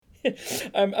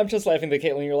I'm just laughing that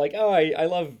Caitlin, you're like, oh, I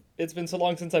love. It's been so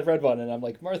long since I've read one, and I'm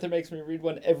like, Martha makes me read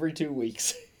one every 2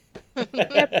 weeks.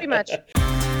 Yeah, pretty much.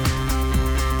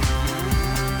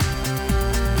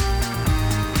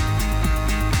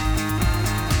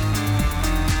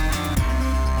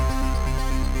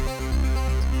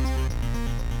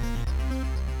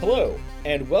 Hello,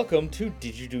 and welcome to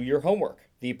Did You Do Your Homework,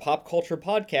 the pop culture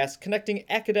podcast connecting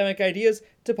academic ideas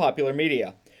to popular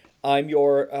media. I'm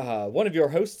your one of your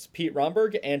hosts, Pete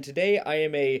Romberg, and today I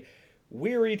am a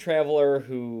weary traveler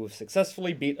who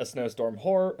successfully beat a snowstorm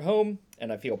home,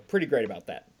 and I feel pretty great about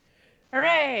that.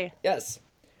 Hooray! Yes.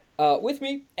 With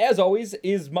me, as always,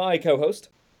 is my co-host.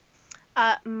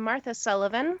 Martha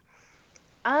Sullivan.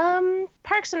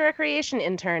 Parks and Recreation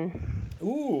intern.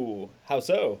 Ooh, how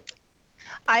so?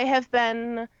 I have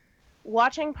been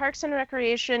watching Parks and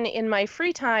Recreation in my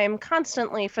free time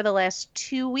constantly for the last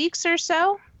 2 weeks or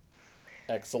so.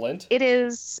 Excellent. It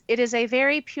is a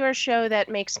very pure show that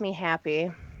makes me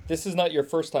happy. This is not your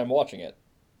first time watching it.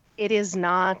 It is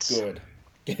not. Good.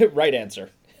 Right answer.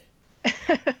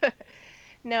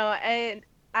 No,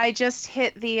 I just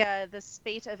hit the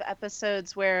spate of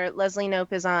episodes where Leslie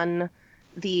Knope is on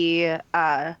is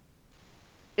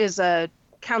a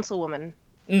councilwoman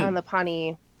on the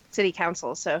Pawnee City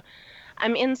Council. So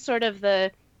I'm in sort of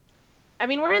we're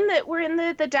in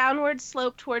the downward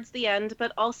slope towards the end,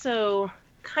 but also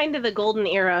kind of the golden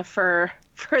era for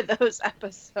those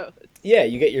episodes. Yeah,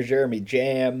 you get your Jeremy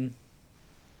Jam.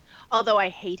 Although I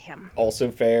hate him.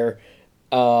 Also fair.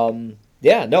 Parks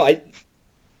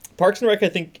and Rec, I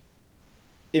think,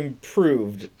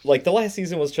 improved. Like, the last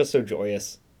season was just so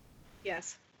joyous.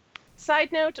 Yes.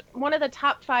 Side note, one of the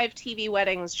top 5 TV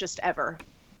weddings just ever.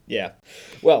 Yeah.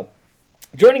 Well,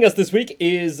 joining us this week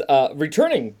is,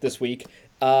 returning this week,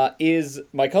 is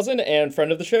my cousin and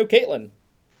friend of the show, Caitlin.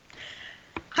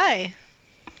 Hi.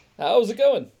 How's it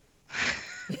going?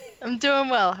 I'm doing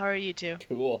well. How are you two?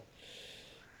 Cool.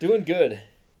 Doing good.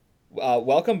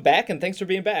 Welcome back, and thanks for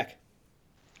being back.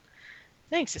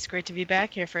 Thanks. It's great to be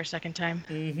back here for a second time.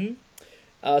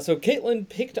 Mm-hmm. So Caitlin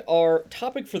picked our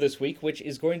topic for this week, which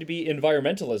is going to be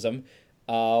environmentalism,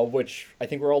 which I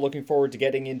think we're all looking forward to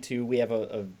getting into. We have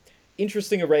a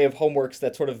interesting array of homeworks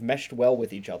that sort of meshed well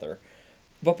with each other.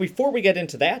 But before we get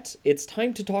into that, it's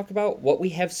time to talk about what we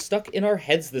have stuck in our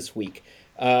heads this week.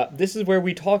 This is where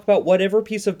we talk about whatever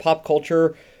piece of pop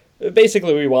culture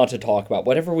basically we want to talk about,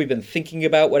 whatever we've been thinking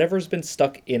about, whatever's been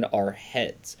stuck in our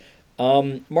heads.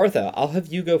 Martha, I'll have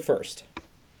you go first.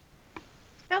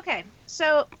 Okay,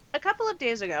 so a couple of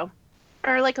days ago,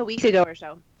 or like a week ago or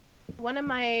so, one of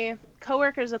my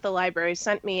coworkers at the library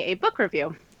sent me a book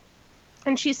review.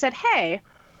 And she said, hey,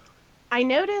 I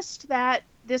noticed that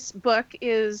this book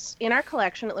is in our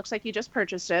collection. It looks like you just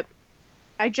purchased it.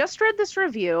 I just read this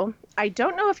review. I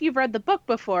don't know if you've read the book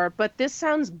before, but this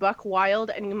sounds buck wild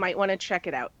and you might want to check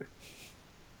it out.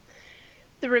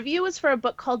 The review is for a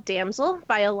book called Damsel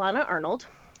by Alana Arnold,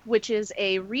 which is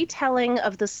a retelling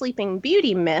of the Sleeping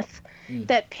Beauty myth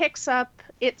that picks up,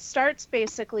 it starts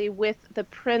basically with the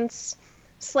prince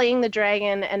slaying the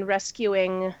dragon and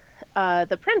rescuing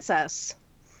the princess,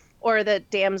 or the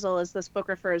damsel as this book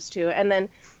refers to, and then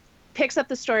picks up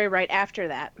the story right after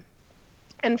that.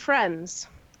 And friends,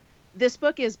 this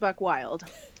book is buck wild.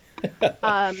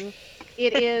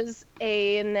 It is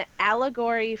an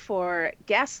allegory for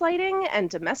gaslighting and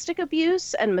domestic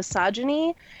abuse and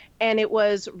misogyny, and it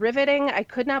was riveting. I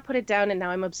could not put it down, and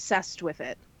now I'm obsessed with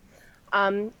it.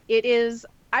 It is,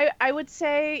 I would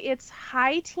say it's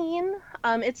high teen.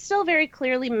 It's still very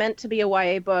clearly meant to be a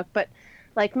YA book, but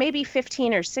like maybe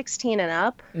 15 or 16 and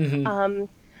up. Mm-hmm.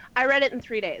 I read it in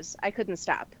 3 days. I couldn't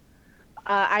stop.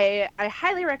 I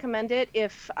highly recommend it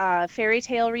if fairy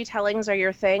tale retellings are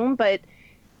your thing, but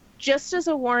just as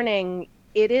a warning,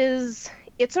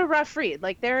 it's a rough read.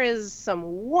 Like, there is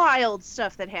some wild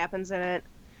stuff that happens in it.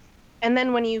 And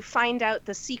then when you find out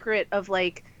the secret of,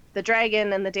 like, the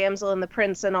dragon and the damsel and the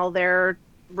prince and all their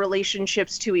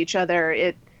relationships to each other,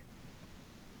 it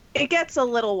gets a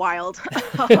little wild.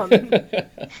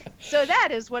 So that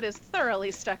is what is thoroughly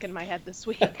stuck in my head this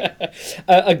week.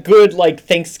 A good, like,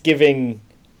 Thanksgiving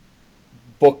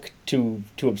book to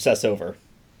obsess over.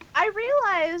 I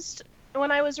realized when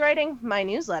I was writing my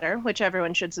newsletter, which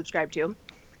everyone should subscribe to,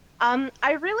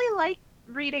 I really like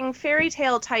reading fairy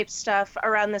tale type stuff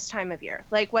around this time of year.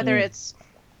 Like, whether it's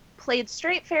played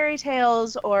straight fairy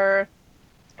tales or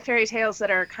fairy tales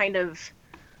that are kind of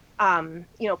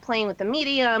playing with the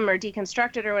medium or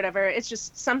deconstructed or whatever. It's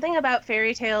just something about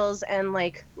fairy tales and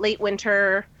like late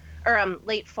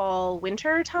fall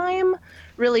winter time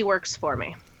really works for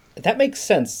me. That makes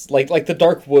sense. Like the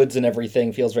dark woods and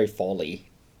everything feels very fall-y.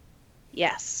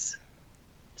 Yes.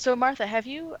 So Martha, have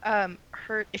you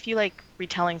heard, if you like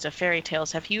retellings of fairy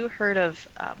tales, have you heard of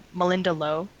Melinda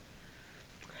Lowe?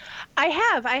 I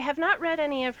have. I have not read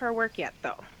any of her work yet,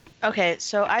 though. Okay,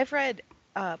 so I've read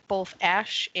both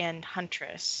Ash and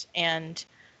Huntress, and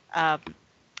um,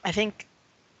 I think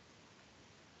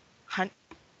Hunt,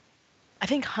 I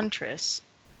think Huntress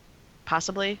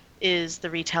possibly is the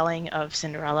retelling of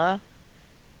Cinderella,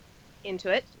 Into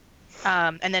it.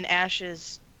 and then Ash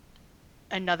is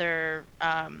another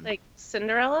Like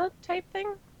Cinderella type thing?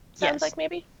 Sounds yes, like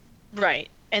maybe? right,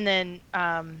 and then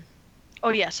oh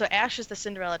yeah, so Ash is the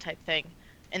Cinderella type thing,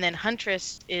 and then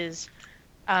Huntress is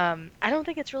I don't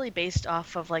think it's really based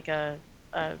off of like a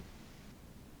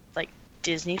like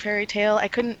Disney fairy tale.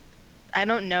 I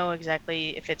don't know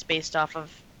exactly if it's based off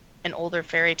of an older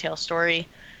fairy tale story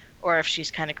or if she's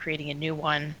kind of creating a new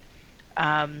one.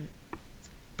 Um,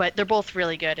 but they're both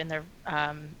really good and they're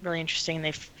really interesting.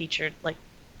 They featured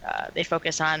they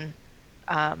focus on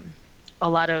um, a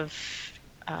lot of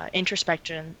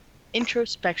introspection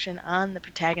on the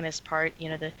protagonist part. You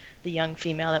know, the young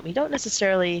female that we don't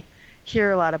necessarily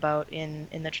hear a lot about in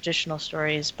the traditional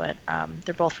stories, but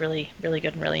they're both really really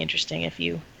good and really interesting if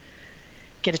you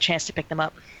get a chance to pick them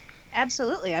up.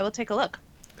 Absolutely. I will take a look.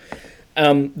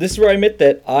 This is where I admit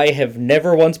that I have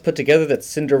never once put together that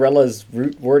Cinderella's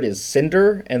root word is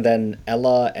cinder and then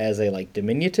Ella as a like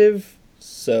diminutive.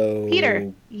 So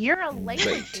Peter, you're a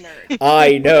language nerd.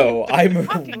 I know. I'm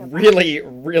talking about? really,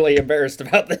 really embarrassed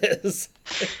about this.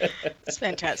 It's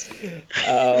fantastic.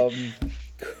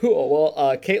 Cool.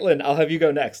 Well, Caitlin, I'll have you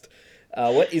go next.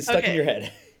 What is stuck in Okay. your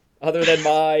head, other than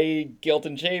my guilt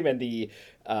and shame and the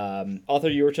author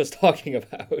you were just talking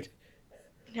about?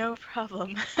 No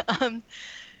problem.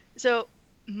 So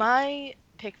my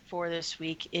pick for this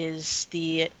week is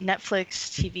the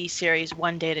Netflix TV series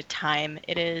One Day at a Time.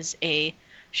 It is a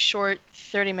short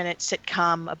 30-minute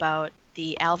sitcom about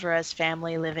the Alvarez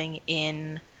family living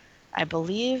in, I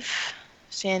believe,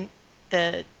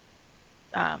 the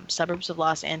suburbs of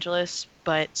Los Angeles,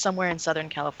 but somewhere in Southern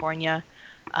California.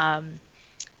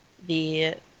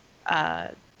 The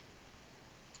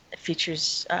It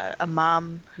features a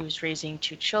mom who's raising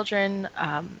two children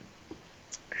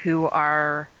who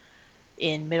are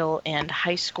in middle and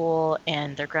high school,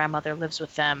 and their grandmother lives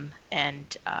with them,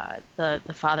 and the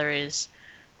father is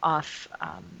off.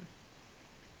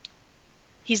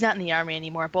 He's not in the army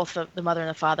anymore. Both the mother and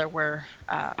the father were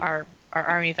are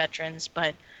army veterans,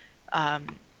 but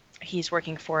he's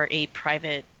working for a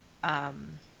private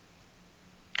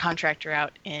contractor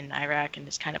out in Iraq and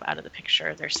is kind of out of the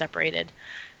picture. They're separated,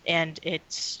 and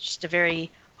it's just a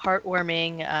very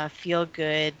heartwarming,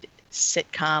 feel-good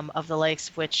sitcom of the likes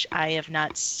of which I have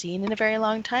not seen in a very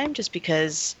long time, just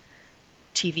because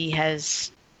TV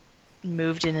has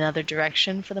moved in another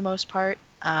direction for the most part.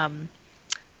 And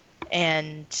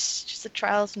just the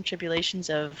trials and tribulations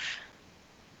of,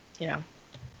 you know,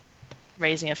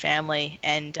 raising a family.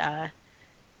 And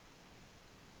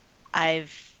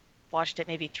I've watched it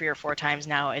maybe 3 or 4 times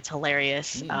now. It's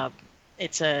hilarious.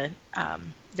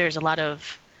 There's a lot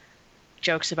of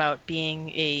jokes about being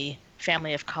a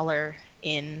family of color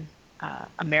in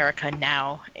America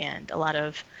now, and a lot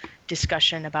of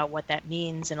discussion about what that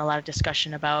means, and a lot of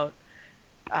discussion about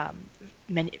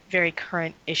many very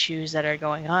current issues that are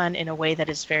going on in a way that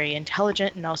is very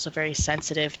intelligent and also very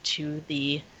sensitive to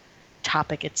the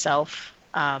topic itself.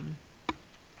 And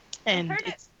heard it.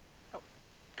 it's,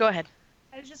 go ahead.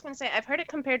 I was just going to say, I've heard it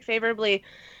compared favorably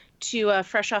to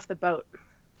Fresh Off the Boat.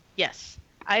 Yes,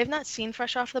 I have not seen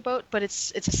Fresh Off the Boat, but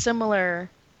it's a similar.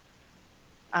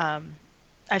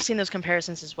 I've seen those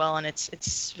comparisons as well, and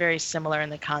it's very similar in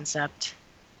the concept,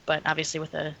 but obviously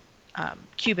with a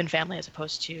Cuban family as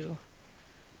opposed to,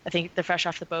 I think the Fresh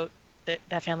Off the Boat,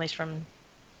 that family's from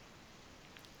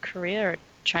Korea or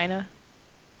China.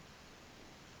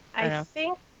 I don't know.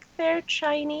 think they're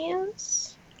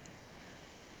Chinese.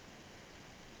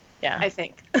 Yeah, I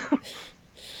think.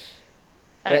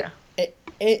 I don't know.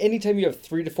 Anytime you have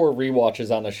 3 to 4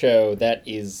 rewatches on a show, that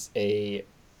is a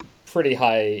pretty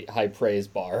high praise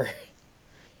bar.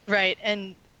 Right,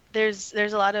 and there's a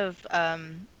lot of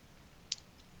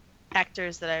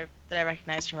actors that I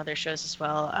recognize from other shows as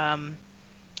well.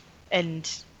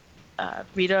 And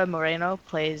Rita Moreno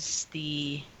plays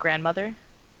the grandmother.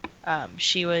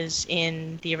 She was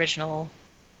in the original.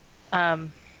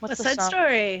 What's the West Side song?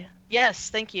 Story. Yes,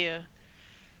 thank you.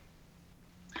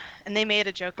 And they made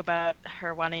a joke about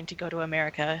her wanting to go to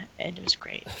America, and it was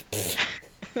great.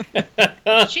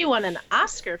 She won an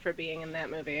Oscar for being in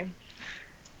that movie.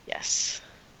 Yes.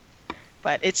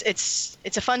 But it's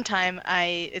a fun time.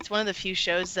 It's one of the few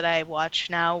shows that I watch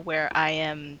now where I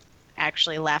am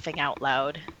actually laughing out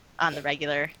loud on the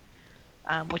regular,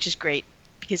 which is great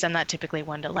because I'm not typically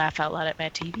one to laugh out loud at my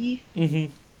TV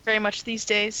Mm-hmm. very much these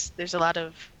days. There's a lot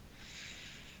of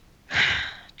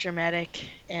dramatic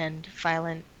and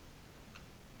violent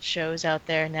shows out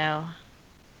there now.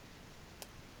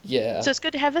 Yeah. So it's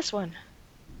good to have this one.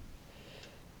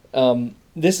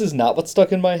 This is not what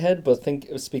stuck in my head, but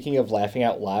speaking of laughing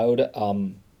out loud,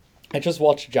 I just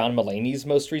watched John Mulaney's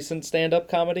most recent stand-up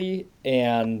comedy,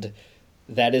 and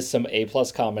that is some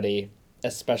A-plus comedy,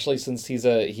 especially since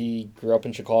he grew up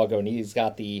in Chicago and he's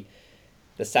got the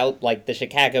South, like the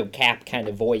Chicago cap kind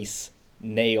of voice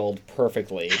nailed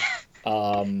perfectly.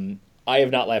 I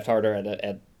have not laughed harder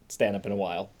at stand-up in a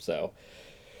while, so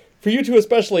for you two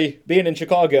especially, being in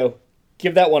Chicago,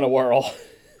 give that one a whirl.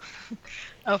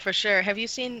 Oh, for sure. Have you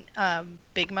seen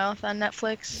Big Mouth on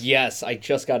Netflix? Yes, I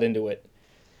just got into it.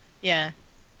 Yeah.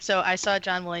 So I saw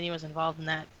John Mulaney was involved in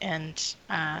that and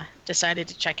decided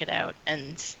to check it out,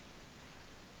 and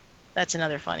that's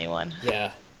another funny one.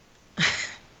 Yeah.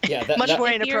 Yeah, Much more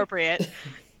If you're- inappropriate.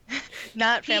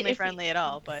 Not Pete, family if- friendly at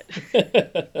all, but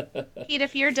Pete,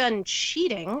 if you're done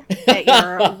cheating at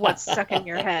your what's stuck in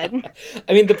your head,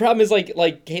 I mean, the problem is like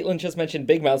Caitlin just mentioned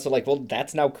Big Mouth, so like, well,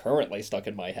 that's now currently stuck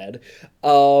in my head.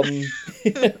 So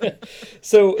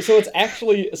it's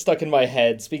actually stuck in my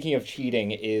head. Speaking of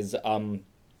cheating, is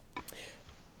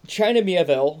China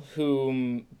Miéville,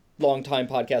 whom longtime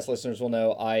podcast listeners will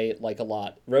know I like a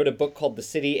lot, wrote a book called The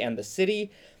City and the City.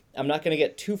 I'm not going to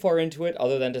get too far into it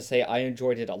other than to say I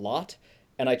enjoyed it a lot,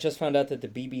 and I just found out that the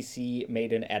BBC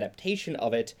made an adaptation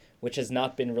of it, which has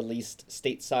not been released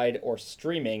stateside or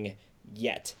streaming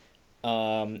yet.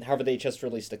 However, they just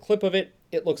released a clip of it.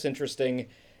 It looks interesting,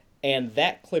 and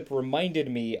that clip reminded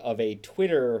me of a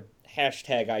Twitter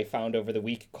hashtag I found over the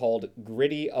week called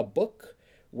Gritty a Book,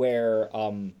 where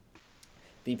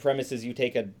the premise is you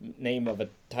take a name of a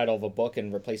title of a book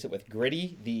and replace it with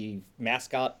Gritty, the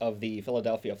mascot of the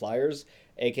Philadelphia Flyers,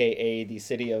 aka the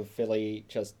city of Philly,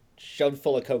 just shoved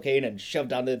full of cocaine and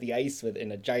shoved onto the ice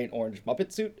in a giant orange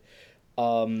Muppet suit.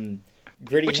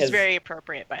 Gritty which has is very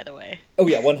appropriate, by the way. Oh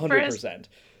yeah, 100%.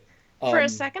 for a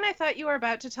second I thought you were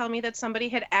about to tell me that somebody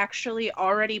had actually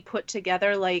already put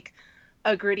together like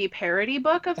a Gritty parody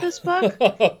book of this book,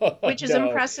 which is No.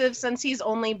 impressive since he's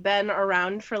only been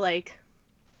around for like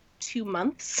 2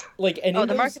 months. Like, and Oh, in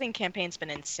the those- marketing campaign's been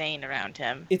insane around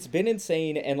him. It's been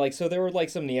insane, and like, so there were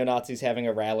like some neo-Nazis having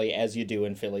a rally, as you do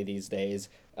in Philly these days.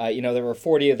 There were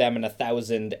 40 of them and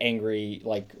 1,000 angry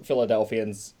like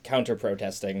Philadelphians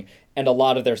counter-protesting, and a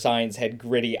lot of their signs had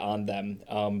Gritty on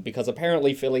them, because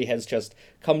apparently Philly has just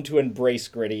come to embrace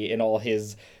Gritty in all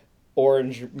his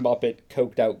orange Muppet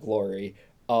coked out glory.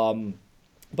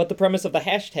 But the premise of the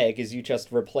hashtag is you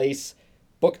just replace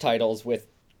book titles with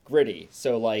Gritty.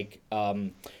 So like,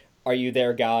 Are You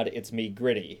There, God? It's Me,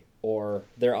 Gritty. Or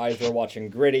Their Eyes Were Watching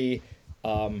Gritty,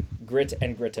 Grit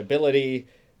and Gritability,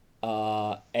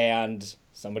 and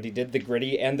somebody did The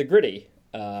Gritty and the Gritty,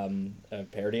 a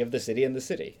parody of The City and the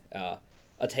City.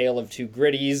 A Tale of Two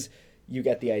Gritties, you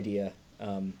get the idea.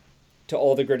 To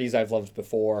all the Gritties I've loved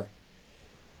before,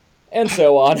 and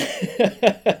so on.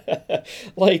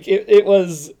 Like, it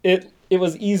was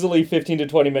easily 15 to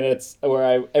 20 minutes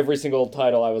where every single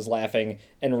title I was laughing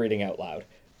and reading out loud,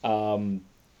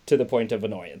 to the point of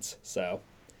annoyance. So,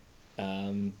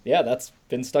 yeah, that's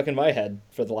been stuck in my head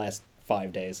for the last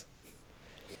 5 days.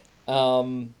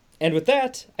 And with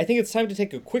that, I think it's time to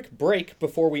take a quick break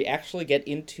before we actually get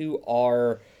into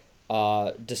our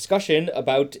discussion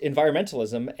about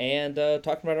environmentalism and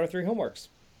talking about our 3 homeworks.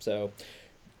 So,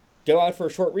 go out for a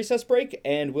short recess break,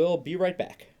 and we'll be right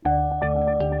back.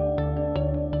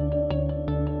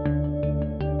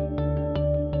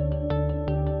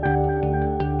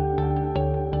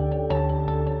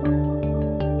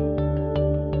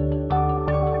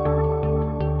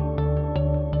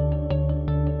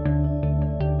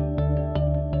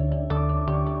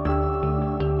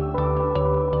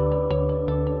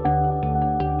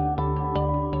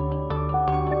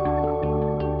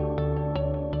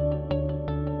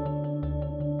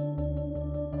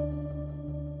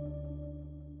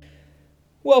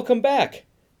 Welcome back!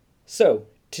 So,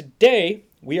 today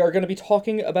we are going to be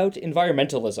talking about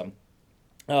environmentalism.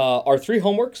 Our 3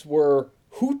 homeworks were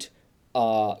Hoot,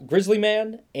 Grizzly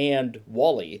Man, and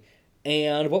Wally.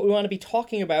 And what we want to be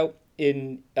talking about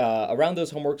in around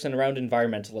those homeworks and around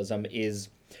environmentalism is,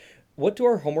 what do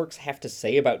our homeworks have to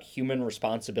say about human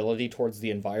responsibility towards the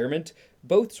environment,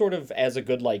 both sort of as a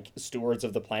good, like, stewards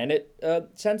of the planet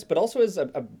sense, but also as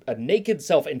a naked,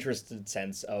 self-interested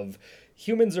sense of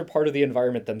humans are part of the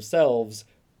environment themselves.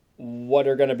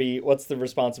 What's the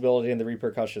responsibility and the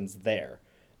repercussions there?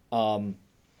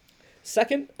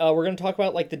 Second, we're going to talk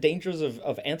about like the dangers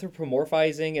of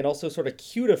anthropomorphizing and also sort of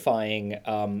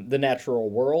cutifying the natural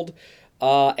world.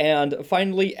 And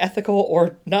finally, ethical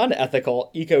or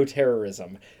non-ethical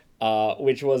eco-terrorism,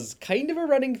 which was kind of a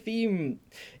running theme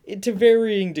to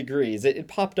varying degrees. It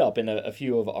popped up in a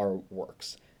few of our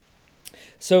works.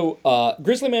 So,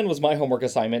 Grizzly Man was my homework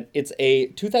assignment. It's a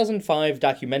 2005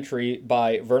 documentary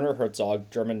by Werner Herzog,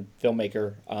 German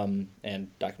filmmaker and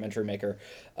documentary maker,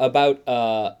 about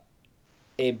a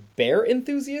bear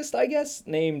enthusiast, I guess,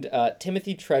 named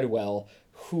Timothy Treadwell,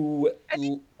 who... I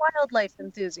think wildlife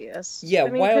enthusiast. Yeah, I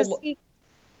mean, 'cause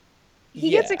he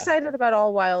gets excited about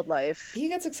all wildlife. He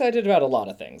gets excited about a lot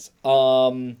of things.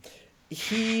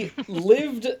 He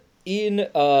lived in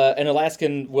an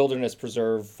Alaskan wilderness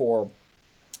preserve for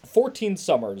 14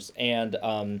 summers, and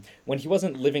when he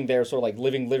wasn't living there, sort of like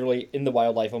living literally in the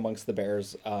wildlife amongst the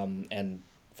bears and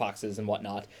foxes and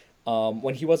whatnot,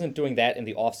 when he wasn't doing that in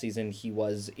the off season, he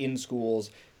was in schools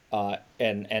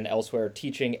and elsewhere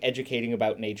teaching, educating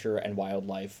about nature and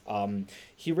wildlife.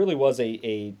 He really was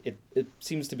it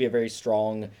seems to be a very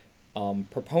strong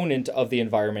proponent of the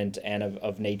environment and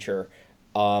of nature.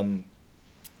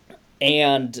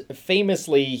 And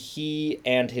famously, he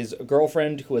and his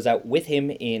girlfriend, who was out with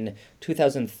him in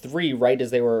 2003, right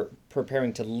as they were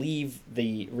preparing to leave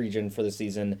the region for the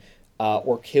season,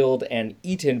 were killed and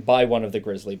eaten by one of the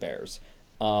grizzly bears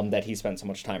that he spent so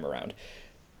much time around.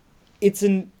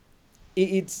 The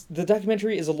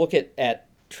documentary is a look at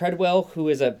Treadwell, who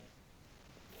is a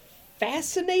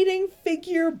fascinating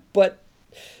figure, but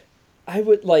I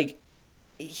would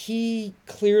he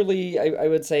clearly, I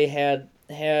would say, had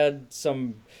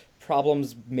some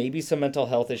problems, maybe some mental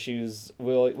health issues.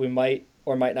 We might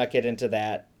or might not get into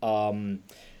that. And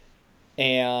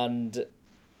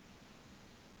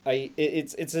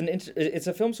it's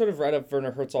a film sort of right up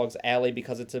Werner Herzog's alley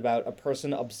because it's about a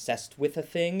person obsessed with a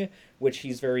thing, which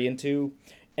he's very into,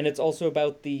 and it's also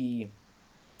about the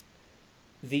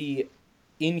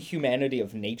inhumanity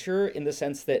of nature in the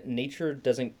sense that nature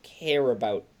doesn't care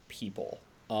about people.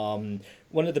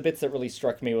 One of the bits that really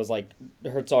struck me was like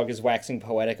Herzog is waxing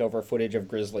poetic over footage of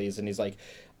grizzlies, and he's like,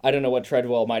 I don't know what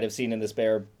Treadwell might have seen in this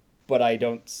bear, but I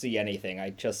don't see anything.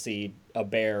 I just see a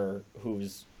bear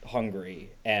who's hungry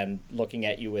and looking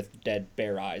at you with dead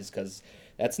bear eyes, because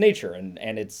that's nature,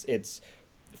 and it's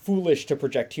foolish to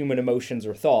project human emotions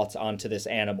or thoughts onto this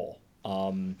animal.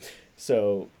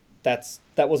 So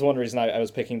that was one reason I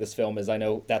was picking this film, is I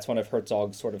know that's one of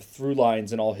Herzog's sort of through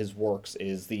lines in all his works,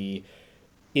 is the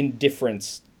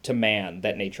indifference to man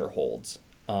that nature holds,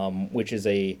 which is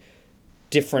a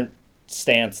different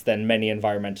stance than many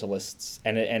environmentalists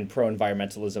and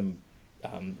pro-environmentalism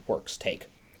works take.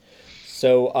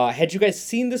 So had you guys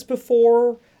seen this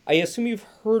before? I assume you've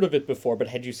heard of it before, but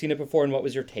had you seen it before, and what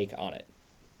was your take on it?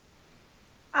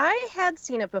 I had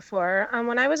seen it before.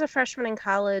 When I was a freshman in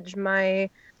college, my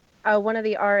one of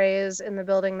the RAs in the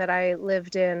building that I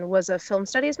lived in was a film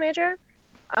studies major.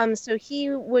 So he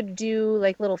would do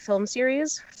like little film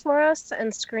series for us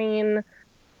and screen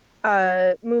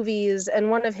movies,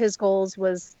 and one of his goals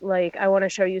was like, I want to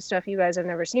show you stuff you guys have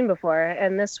never seen before,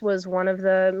 and this was one of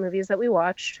the movies that we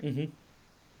watched. Mm-hmm.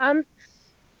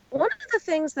 One of the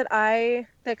things that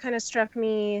kind of struck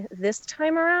me this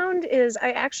time around is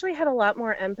I actually had a lot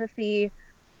more empathy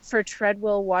for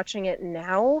Treadwell watching it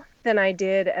now than I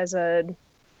did as a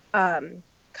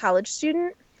college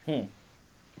student.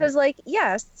 Because, like,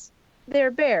 yes,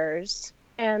 they're bears,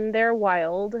 and they're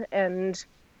wild, and,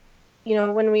 you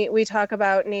know, when we talk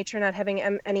about nature not having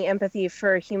any empathy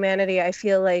for humanity, I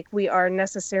feel like we are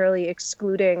necessarily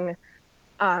excluding,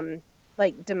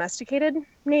 like, domesticated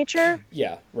nature.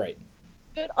 Yeah, right.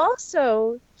 But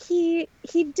also, he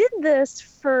did this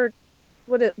for,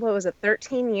 what was it,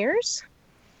 13 years?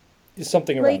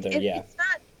 Something around there, yeah.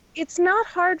 It's not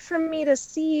hard for me to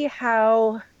see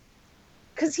how...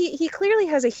 Because he clearly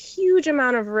has a huge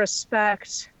amount of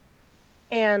respect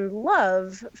and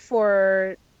love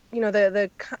for, you know, the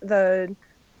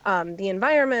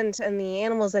environment and the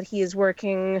animals that he is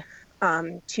working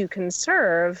to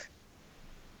conserve.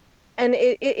 And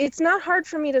it's not hard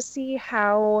for me to see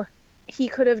how he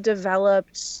could have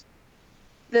developed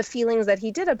the feelings that he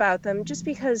did about them, just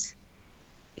because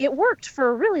it worked for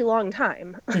a really long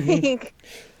time.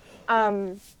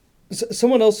 Mm-hmm.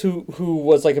 Someone else who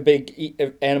was like a big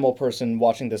animal person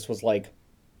watching this was like,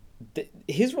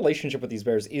 his relationship with these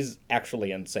bears is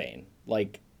actually insane.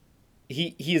 Like,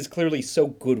 he is clearly so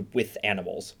good with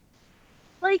animals.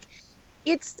 Like,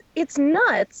 it's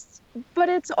nuts, but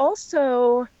it's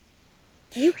also,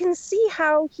 you can see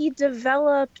how he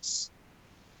developed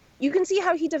you can see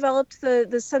how he developed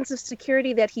the sense of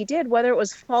security that he did, whether it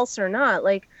was false or not.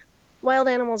 Like, wild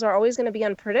animals are always going to be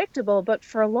unpredictable, but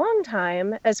for a long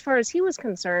time, as far as he was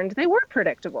concerned, they were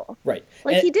predictable. Right.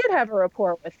 Like, And he did have a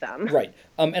rapport with them. right.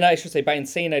 And I should say, by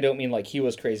insane, I don't mean like he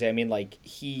was crazy. I mean like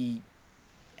he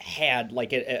had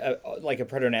like a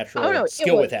preternatural Oh no,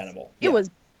 skill with animal. it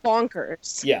was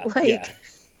bonkers. Yeah. Like, Yeah.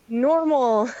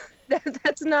 normal.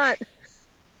 That's not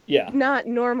Yeah. not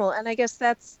normal, and I guess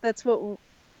that's what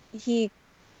he,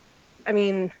 I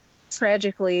mean,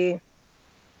 tragically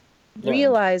Learned.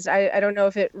 realized. I don't know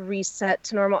if it reset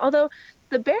to normal. Although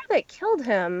the bear that killed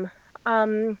him,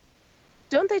 don't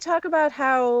they talk about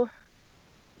how,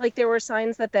 like, there were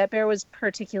signs that bear was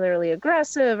particularly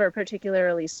aggressive or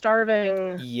particularly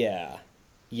starving? Yeah.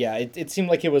 Yeah. It seemed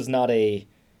like it was not a.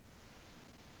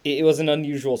 It was an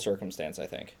unusual circumstance, I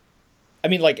think. I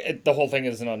mean, like, the whole thing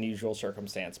is an unusual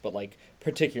circumstance, but, like,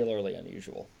 particularly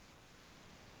unusual.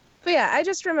 But yeah, I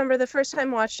just remember the first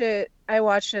time I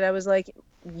watched it, I was like,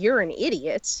 you're an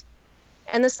idiot.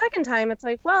 And the second time, it's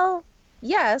like, well,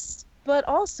 yes, but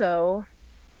also,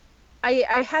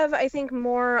 I have, I think,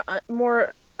 more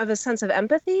of a sense of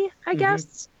empathy, I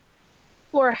guess,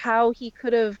 for how he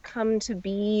could have come to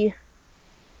be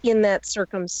in that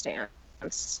circumstance.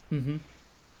 Mm-hmm.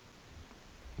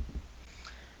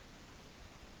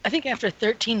 I think after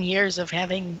 13 years of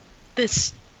having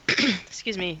this,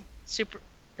 excuse me,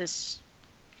 this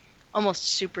almost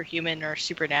superhuman or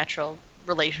supernatural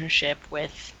relationship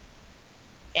with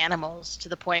animals, to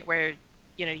the point where,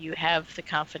 you know, you have the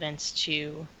confidence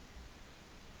to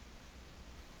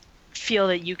feel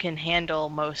that you can handle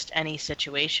most any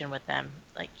situation with them.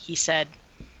 Like he said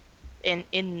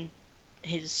in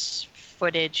his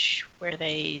footage where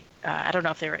they, I don't know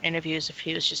if they were interviews, if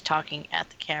he was just talking at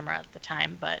the camera at the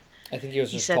time, but I think he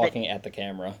was just talking at the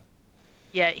camera.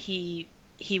 Yeah, he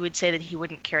would say that he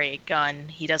wouldn't carry a gun.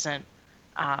 He doesn't,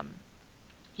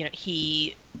 you know,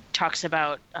 he talks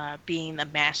about being the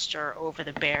master over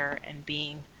the bear and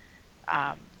being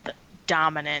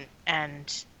dominant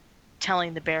and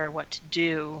telling the bear what to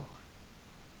do.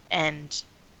 And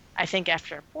I think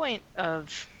after a point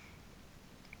of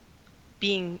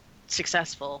being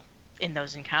successful in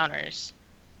those encounters,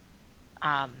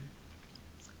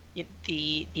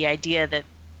 the idea that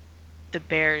the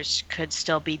bears could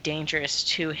still be dangerous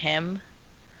to him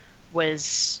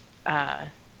was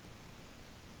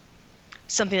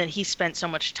something that he spent so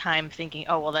much time thinking,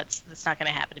 oh well, that's not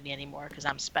going to happen to me anymore because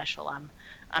I'm special,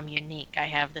 I'm unique, I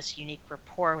have this unique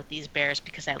rapport with these bears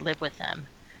because I live with them.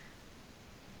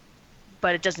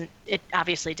 But it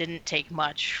obviously didn't take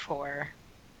much for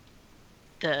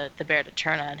the bear to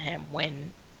turn on him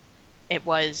when it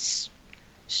was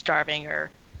starving or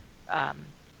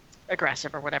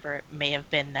aggressive or whatever it may have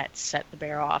been that set the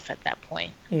bear off at that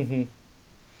point. Mm-hmm.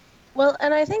 Well,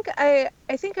 and I think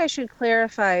I should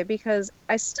clarify, because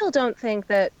I still don't think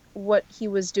that what he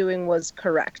was doing was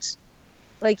correct.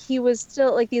 Like, he was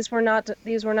still, like, these were not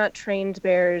trained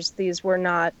bears, these were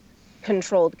not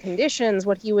controlled conditions.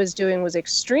 What he was doing was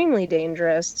extremely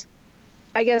dangerous.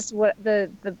 I guess what the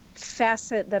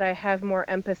facet that I have more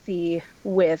empathy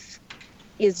with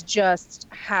is just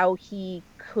how he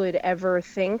could ever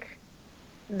think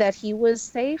that he was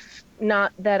safe,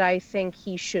 not that I think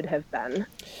he should have been.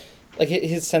 Like,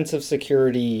 his sense of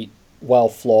security, while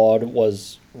flawed,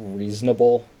 was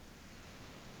reasonable.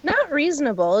 Not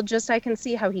reasonable, just I can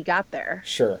see how he got there.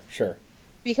 Sure.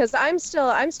 Because I'm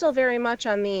still very much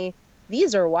on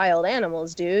these are wild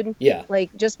animals, dude. Yeah.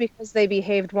 Like, just because they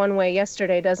behaved one way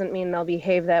yesterday doesn't mean they'll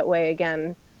behave that way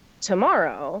again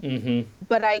tomorrow. Mm-hmm.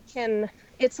 But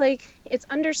it's like, it's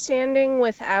understanding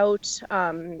without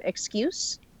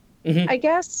excuse, I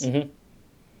guess. Mm-hmm.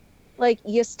 Like,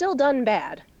 you still done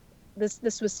bad.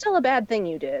 This was still a bad thing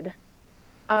you did.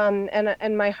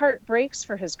 And my heart breaks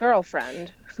for his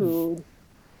girlfriend, who...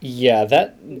 Yeah,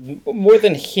 that, more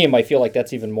than him, I feel like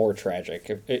that's even more tragic.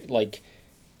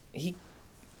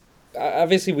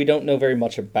 Obviously we don't know very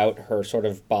much about her sort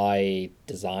of by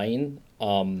design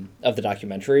of the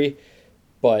documentary,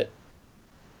 but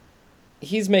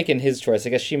he's making his choice. I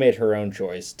guess she made her own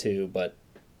choice too, but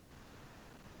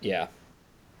yeah.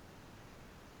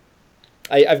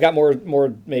 I've got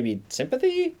more maybe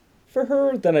sympathy for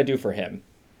her than I do for him.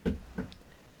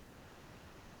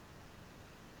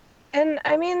 And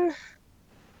I mean,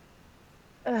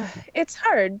 it's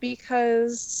hard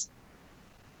because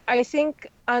I think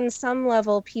on some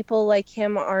level people like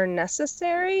him are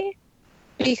necessary,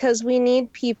 because we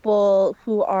need people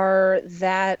who are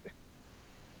that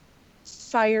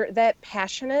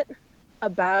passionate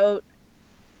about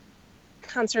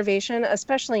conservation,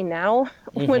 especially now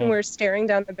when we're staring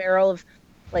down the barrel of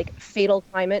like fatal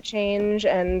climate change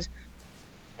and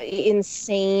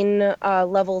insane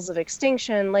levels of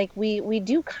extinction, like we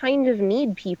do kind of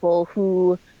need people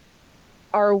who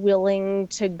are willing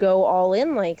to go all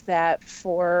in like that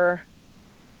for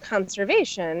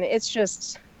conservation. It's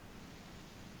just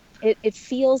it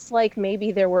feels like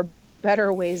maybe there were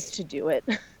better ways to do it.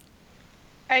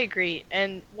 I agree.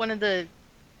 And one of the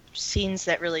scenes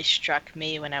that really struck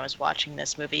me when I was watching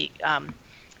this movie,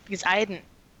 because I hadn't,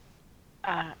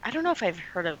 I don't know if I've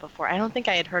heard of it before. I don't think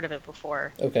I had heard of it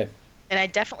before. Okay. And I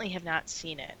definitely have not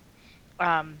seen it.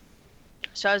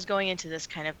 So I was going into this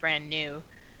kind of brand new,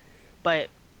 but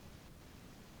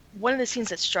one of the scenes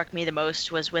that struck me the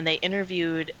most was when they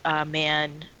interviewed a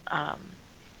man, a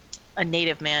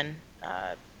native man.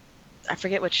 I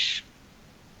forget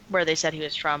where they said he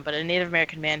was from, but a Native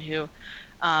American man who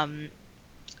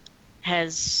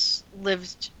has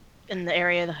lived in the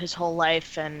area his whole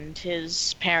life, and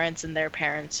his parents and their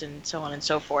parents and so on and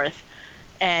so forth.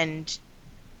 And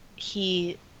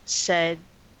he said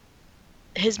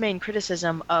his main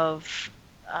criticism of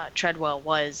Treadwell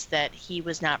was that he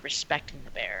was not respecting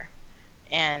the bear,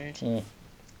 and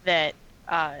that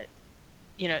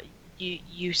you know,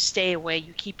 you stay away,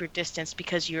 you keep your distance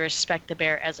because you respect the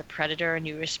bear as a predator, and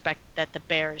you respect that the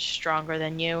bear is stronger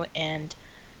than you, and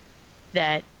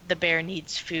that the bear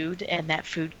needs food, and that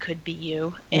food could be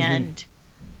you. And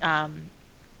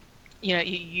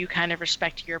you kind of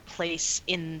respect your place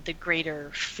in the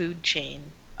greater food chain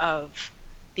of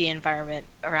the environment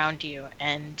around you,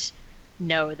 and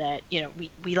know that,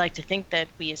 we like to think that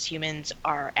we as humans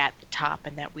are at the top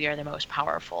and that we are the most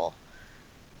powerful,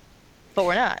 but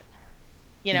we're not.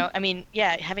 I mean,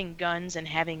 yeah, having guns and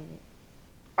having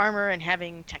armor and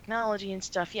having technology and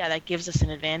stuff, yeah, that gives us an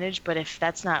advantage, but if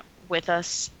that's not with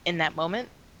us in that moment,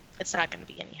 it's not going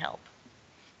to be any help.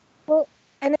 Well,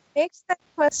 and it makes that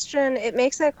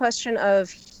question of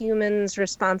humanity's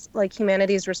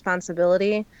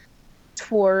responsibility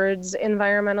towards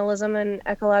environmentalism and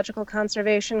ecological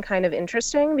conservation kind of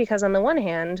interesting, because on the one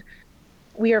hand,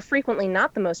 we are frequently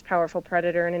not the most powerful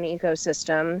predator in an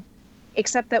ecosystem,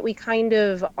 except that we kind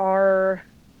of are.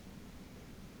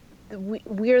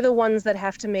 We're the ones that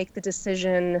have to make the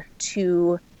decision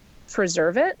to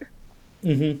preserve it.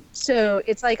 So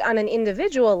it's like on an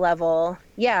individual level,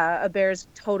 yeah, a bear's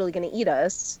totally going to eat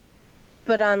us.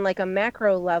 But on like a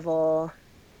macro level,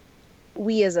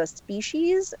 we as a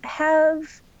species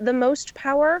have the most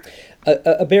power.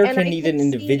 A bear can eat an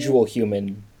individual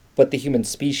human, but the human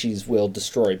species will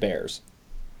destroy bears.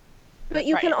 But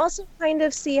you can also kind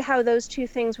of see how those two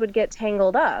things would get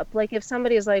tangled up. Like if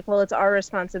somebody is like, well, it's our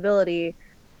responsibility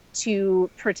to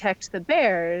protect the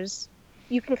bears,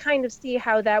 you can kind of see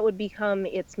how that would become,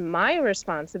 it's my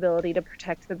responsibility to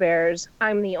protect the bears.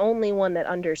 I'm the only one that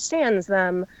understands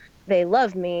them. They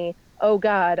love me. Oh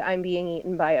God, I'm being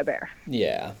eaten by a bear.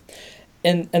 Yeah.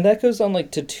 And that goes on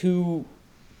like to 2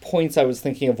 points I was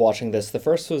thinking of watching this. The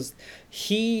first was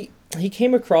he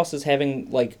came across as having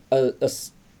like a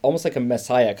almost like a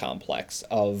messiah complex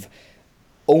of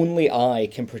only I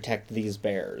can protect these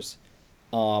bears.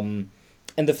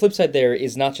 And the flip side there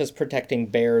is not just protecting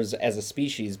bears as a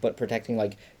species, but protecting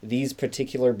like these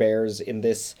particular bears in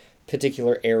this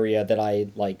particular area that I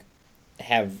like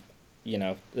have,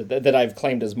 that I've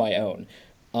claimed as my own.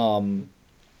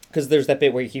 Because there's that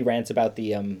bit where he rants about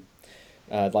the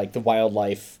like the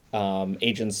wildlife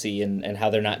agency and how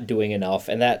they're not doing enough,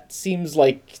 and that seems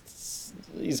like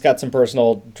he's got some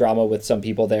personal drama with some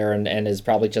people there, and is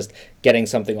probably just getting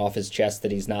something off his chest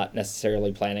that he's not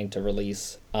necessarily planning to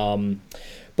release.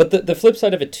 But the flip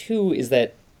side of it too is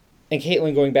that, and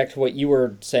Caitlin, going back to what you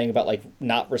were saying about like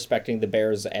not respecting the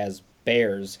bears as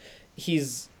bears,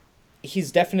 he's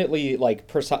definitely like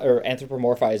or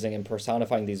anthropomorphizing and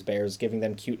personifying these bears, giving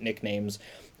them cute nicknames.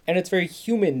 And it's very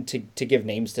human to give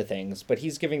names to things, but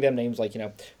he's giving them names like,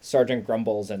 Sergeant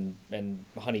Grumbles and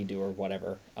Honeydew or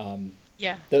whatever.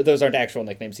 Yeah. Those aren't actual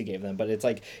nicknames he gave them, but it's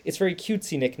like, it's very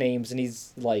cutesy nicknames, and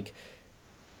he's like,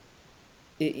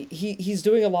 he's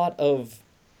doing a lot of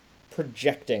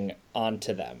projecting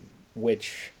onto them,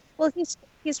 which... Well,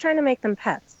 he's trying to make them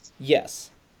pets. Yes.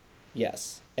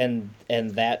 And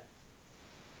that,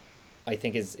 I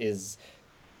think, is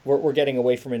we're getting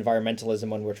away from environmentalism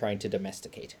when we're trying to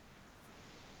domesticate.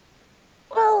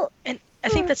 Well, and I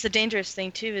think that's the dangerous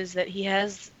thing too, is that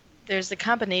there's the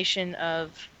combination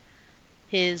of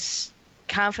his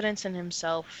confidence in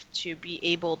himself to be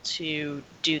able to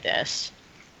do this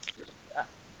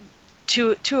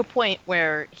to a point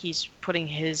where he's putting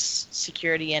his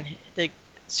security and the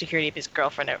security of his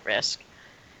girlfriend at risk,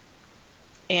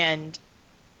 and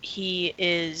he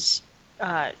is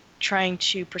trying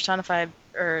to personify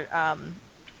or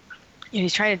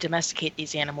he's trying to domesticate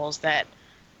these animals that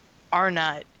are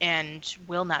not and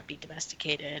will not be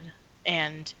domesticated,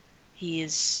 and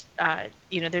he's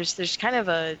there's kind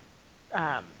of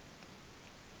um,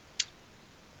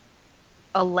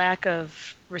 a lack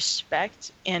of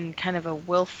respect and kind of a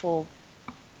willful,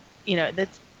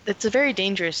 that's a very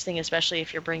dangerous thing, especially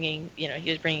if you're bringing, he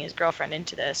was bringing his girlfriend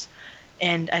into this.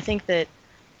 And I think that,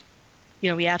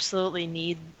 we absolutely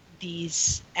need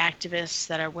these activists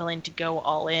that are willing to go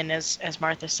all in, as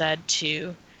Martha said,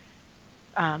 to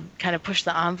kind of push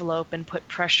the envelope and put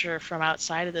pressure from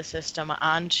outside of the system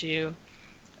onto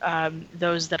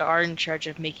those that are in charge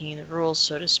of making the rules,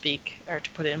 so to speak, or to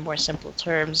put it in more simple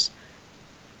terms.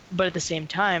 But at the same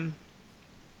time,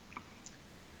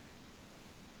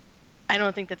 I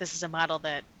don't think that this is a model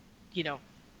that,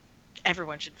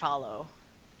 everyone should follow.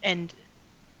 And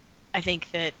I think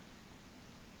that,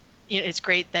 it's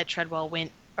great that Treadwell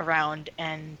went around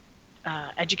and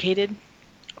educated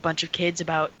a bunch of kids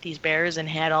about these bears and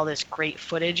had all this great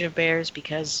footage of bears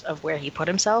because of where he put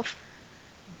himself.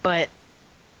 But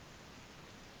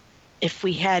if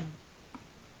we had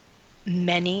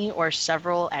many or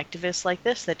several activists like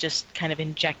this that just kind of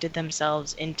injected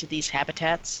themselves into these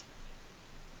habitats,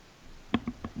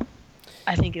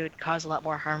 I think it would cause a lot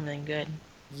more harm than good.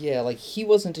 Yeah, like he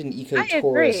wasn't an I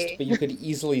eco-tourist, agree. but you could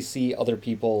easily see other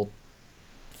people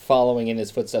following in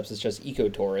his footsteps as just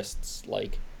eco-tourists,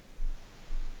 like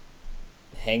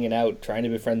hanging out, trying to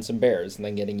befriend some bears, and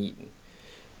then getting eaten.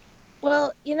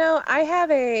 Well, I have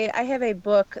a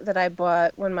book that I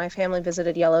bought when my family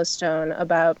visited Yellowstone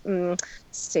about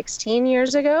 16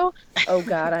 years ago. Oh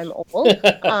God, I'm old.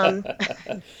 Um,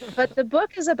 but the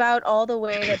book is about all the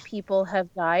way that people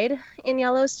have died in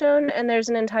Yellowstone, and there's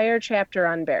an entire chapter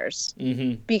on bears.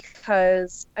 Mm-hmm.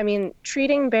 Because, I mean,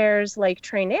 treating bears like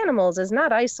trained animals is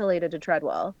not isolated to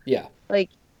Treadwell. Yeah. Like,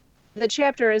 the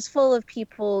chapter is full of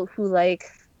people who, like,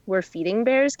 were feeding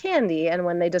bears candy, and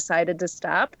when they decided to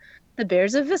stop, the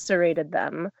bears eviscerated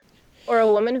them. Or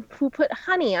a woman who put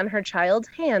honey on her child's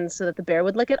hands so that the bear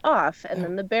would lick it off, and Oh,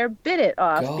 then the bear bit it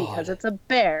off because God. it's a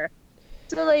bear.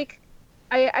 So, like,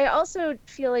 I also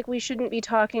feel like we shouldn't be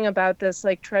talking about this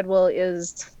like Treadwell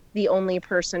is the only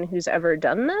person who's ever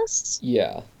done this.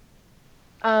 Yeah.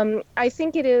 I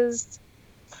think it is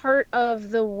part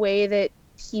of the way that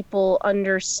people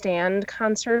understand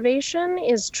conservation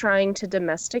is trying to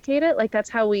domesticate it. Like that's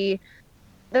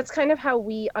kind of how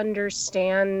we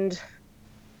understand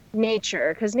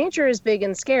nature, because nature is big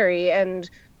and scary and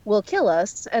will kill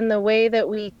us. And the way that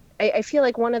I feel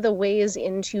like one of the ways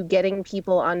into getting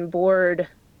people on board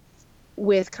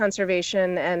with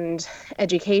conservation and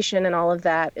education and all of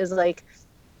that is like,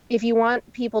 if you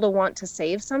want people to want to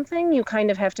save something, you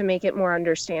kind of have to make it more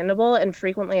understandable. And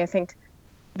frequently, I think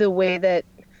the way that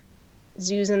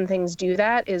zoos and things do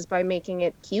that is by making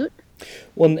it cute.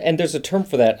 Well, and there's a term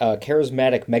for that.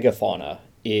 Charismatic megafauna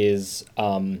is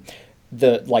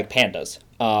the like pandas.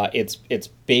 It's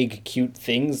big, cute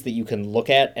things that you can look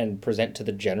at and present to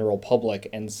the general public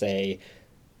and say,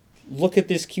 "Look at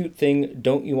this cute thing.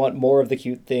 Don't you want more of the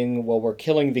cute thing? Well, we're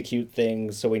killing the cute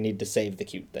thing, so we need to save the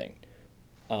cute thing."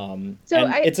 So And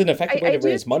it's an effective way I to do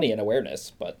raise money and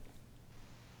awareness, but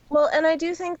well, and I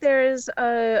do think there is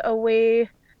a way,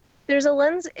 there's a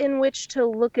lens in which to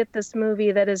look at this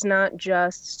movie that is not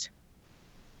just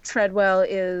Treadwell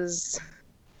is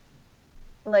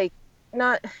like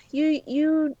not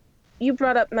you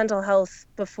brought up mental health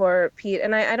before, Pete,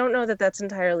 and I don't know that that's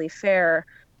entirely fair,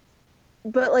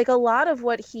 but like a lot of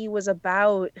what he was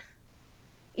about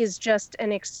is just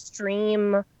an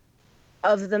extreme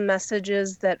of the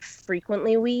messages that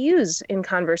frequently we use in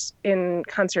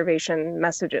conservation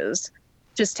messages,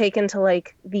 just taken to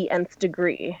like the nth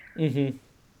degree. mm-hmm.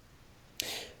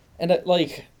 And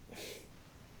like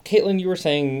Caitlin, you were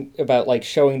saying about like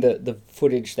showing the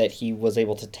footage that he was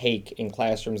able to take in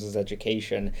classrooms as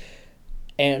education,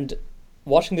 and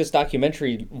watching this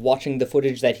documentary, watching the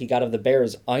footage that he got of the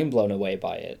bears, I'm blown away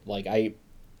by it. Like I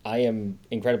am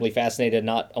incredibly fascinated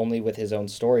not only with his own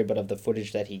story but of the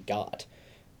footage that he got.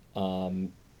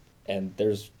 Um, and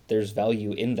there's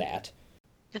value in that.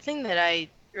 The thing that I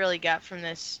really got from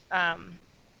this,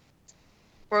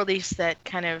 or at least that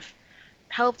kind of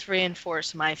helped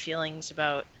reinforce my feelings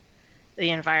about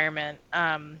the environment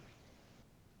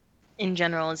in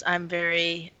general, is I'm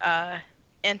very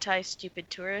anti-stupid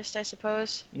tourist, I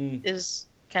suppose, Mm. is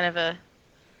kind of a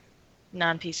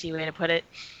non-PC way to put it.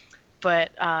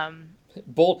 But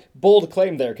Bold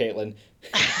claim there, Caitlin.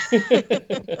 I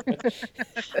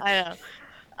don't know.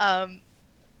 Um,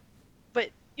 but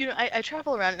I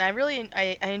travel around and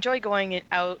I enjoy going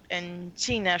out and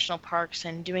seeing national parks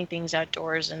and doing things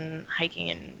outdoors and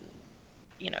hiking and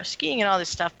skiing and all this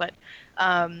stuff. But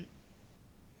um,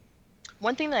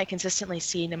 one thing that I consistently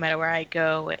see no matter where I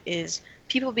go is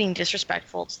people being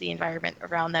disrespectful to the environment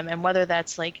around them, and whether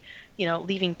that's like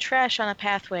leaving trash on a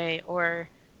pathway or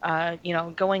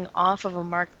going off of a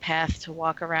marked path to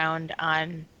walk around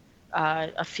on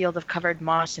a field of covered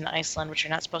moss in Iceland, which you're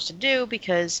not supposed to do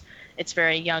because it's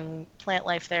very young plant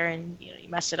life there, and you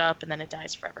mess it up and then it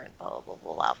dies forever and blah blah blah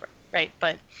blah, blah right?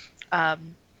 But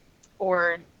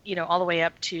or all the way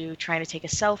up to trying to take a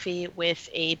selfie with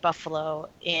a buffalo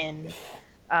in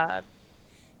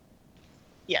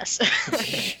yes.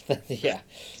 Yeah.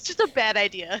 It's just a bad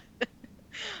idea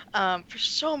for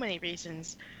so many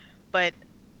reasons, but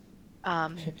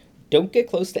Don't get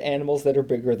close to animals that are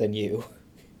bigger than you.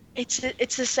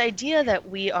 it's this idea that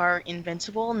we are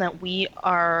invincible and that we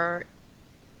are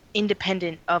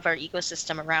independent of our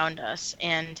ecosystem around us.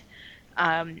 And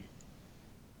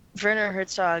Werner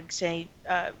Herzog say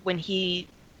when he,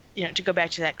 to go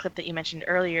back to that clip that you mentioned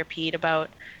earlier, Pete, about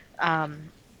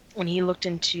when he looked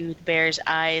into the bear's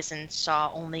eyes and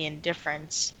saw only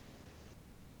indifference.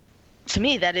 To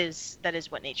me, that is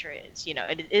what nature is.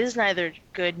 It is neither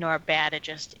good nor bad. It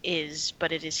just is,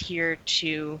 but it is here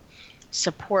to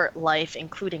support life,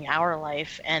 including our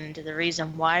life, and the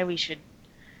reason why we should,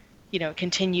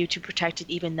 continue to protect it,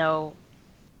 even though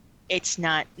it's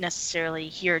not necessarily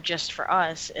here just for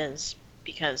us, is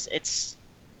because it's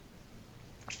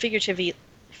figuratively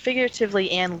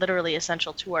and literally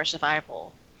essential to our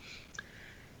survival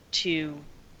to,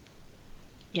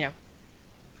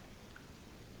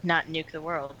 not nuke the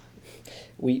world.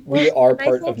 We are I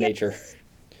part think of nature.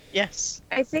 Yes.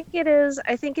 I think it is.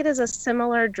 I think it is a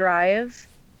similar drive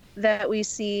that we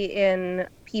see in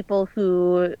people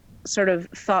who sort of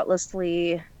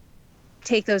thoughtlessly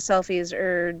take those selfies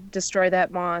or destroy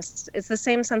that moss. It's the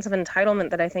same sense of entitlement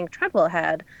that I think Treadwell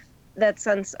had, that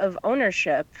sense of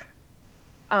ownership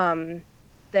that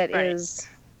Right. is,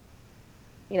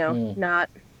 not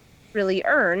really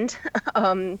earned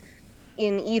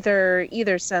in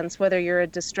either sense, whether you're a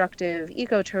destructive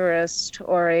ecotourist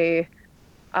or a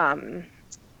man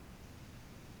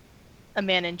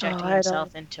injecting I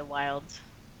himself into wild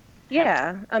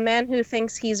yeah, a man who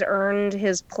thinks he's earned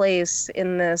his place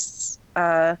in this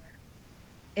habitat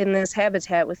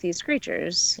with these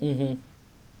creatures. Mm-hmm.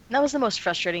 That was the most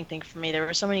frustrating thing for me. There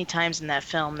were so many times in that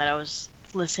film that I was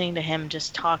listening to him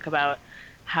just talk about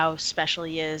how special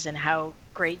he is and how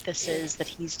great this is that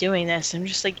he's doing this. I'm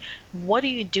just like, what are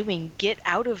you doing? Get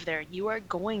out of there. You are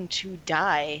going to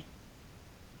die.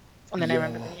 And then I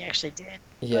remember that he actually did.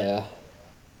 Yeah.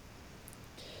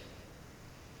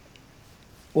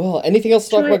 Well, anything else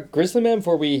to talk about Grizzly Man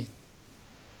before we...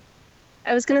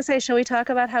 I was going to say, shall we talk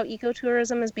about how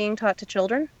ecotourism is being taught to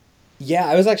children? Yeah,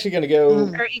 I was actually going to go...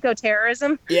 Or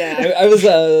ecoterrorism? Yeah, I was...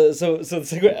 So the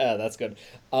second... that's good.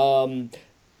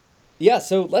 Yeah,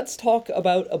 so let's talk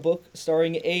about a book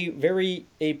starring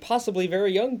a possibly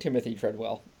very young Timothy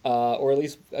Treadwell. Or at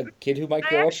least a kid who might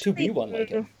grow up to be one like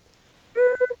him.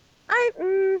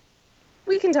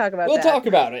 We can talk about that. We'll talk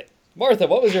about it. Martha,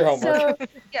 what was your homework?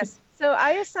 So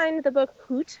I assigned the book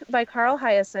Hoot by Carl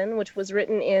Hiaasen, which was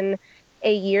written in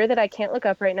a year that I can't look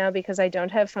up right now because I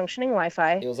don't have functioning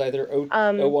Wi-Fi. It was either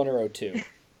 01 or 02.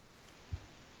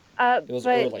 It was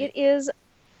but early.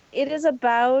 It is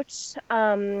about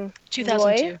 2002.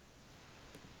 Roy,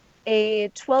 a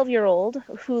 12-year-old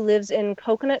who lives in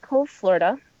Coconut Cove,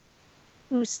 Florida,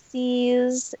 who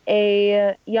sees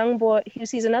another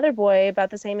boy about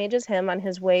the same age as him on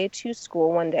his way to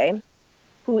school one day,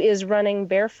 who is running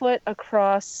barefoot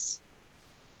across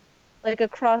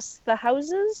the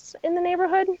houses in the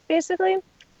neighborhood, basically.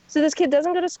 So this kid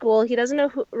doesn't go to school.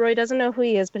 Roy doesn't know who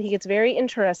he is, but he gets very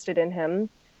interested in him.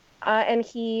 And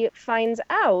he finds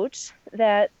out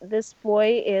that this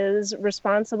boy is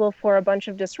responsible for a bunch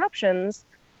of disruptions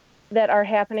that are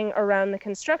happening around the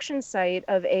construction site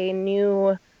of a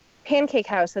new pancake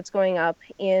house that's going up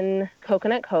in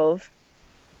Coconut Cove.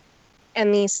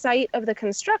 And the site of the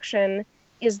construction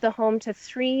is the home to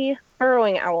 3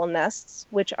 burrowing owl nests,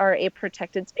 which are a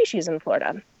protected species in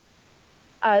Florida.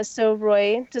 So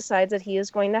Roy decides that he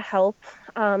is going to help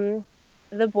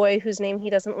the boy whose name he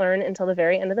doesn't learn until the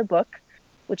very end of the book,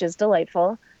 which is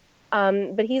delightful.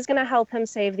 But he's going to help him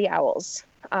save the owls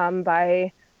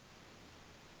by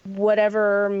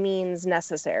whatever means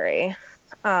necessary.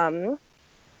 One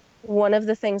of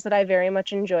the things that I very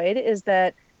much enjoyed is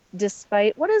that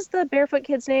despite... What is the barefoot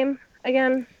kid's name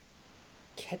again?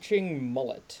 Catching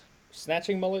mullet.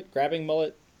 Snatching mullet? Grabbing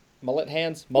mullet? Mullet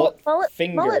hands? Well, Mullet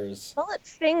fingers. Mullet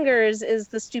Fingers is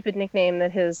the stupid nickname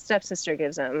that his stepsister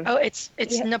gives him. Oh, it's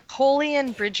Yeah.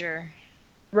 Napoleon Bridger.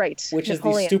 Right. Which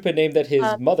Napoleon. is the stupid name that his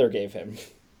Um, mother gave him.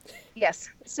 Yes.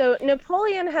 So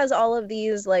Napoleon has all of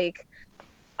these like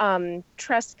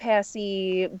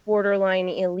trespassy, borderline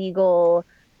illegal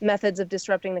methods of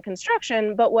disrupting the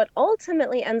construction, but what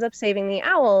ultimately ends up saving the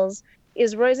owls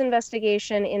is Roy's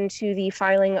investigation into the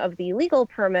filing of the legal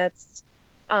permits,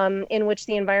 in which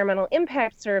the environmental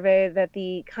impact survey that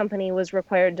the company was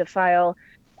required to file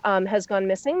has gone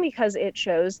missing because it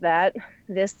shows that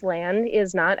this land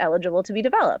is not eligible to be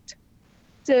developed.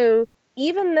 So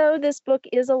even though this book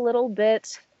is a little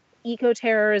bit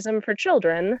eco-terrorism for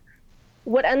children,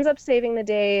 what ends up saving the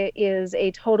day is a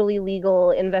totally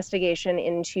legal investigation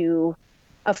into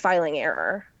a filing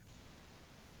error.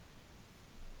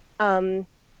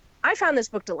 I found this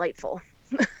book delightful.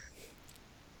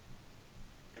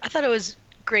 I thought it was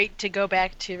great to go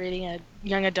back to reading a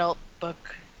young adult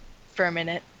book for a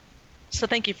minute. So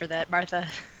thank you for that, Martha.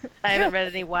 I haven't read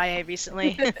any YA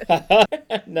recently. None of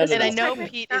And I this. know Technically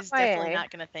Pete not is definitely YA. not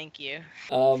going to thank you.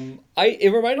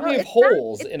 It reminded me Well, of it's not-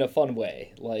 Holes in a fun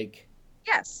way. Like,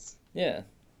 Yes, yeah.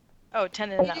 Oh,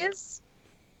 10 and it up. is.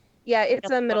 Yeah, it's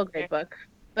Got a the middle book grade here. book,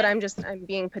 but I'm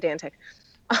being pedantic.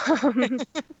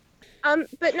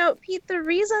 But no, Pete, the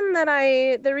reason that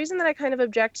I kind of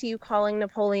object to you calling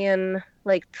Napoleon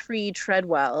like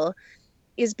pre-Treadwell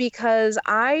is because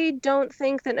I don't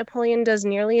think that Napoleon does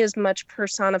nearly as much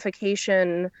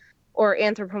personification or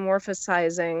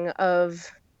anthropomorphizing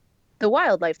of the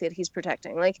wildlife that he's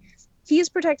protecting. Like, he's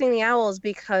protecting the owls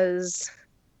because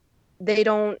they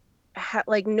don't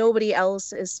like nobody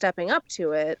else is stepping up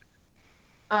to it.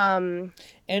 And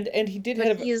he did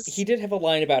But have a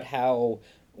line about how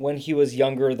when he was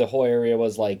younger, the whole area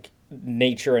was like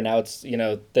nature, and now it's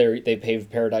they paved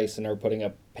paradise and are putting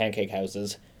up pancake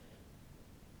houses.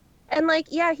 And like,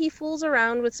 yeah, he fools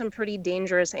around with some pretty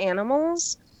dangerous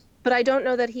animals, but I don't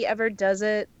know that he ever does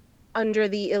it under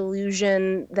the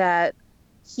illusion that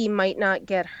he might not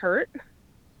get hurt.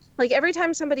 Like, every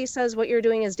time somebody says what you're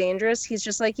doing is dangerous, he's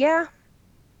just like, yeah,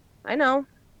 I know.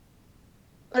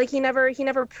 Like, he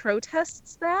never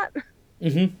protests that.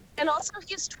 Mm-hmm. And also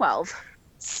he's 12.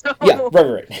 So Yeah,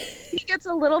 right. he gets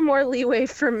a little more leeway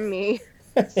from me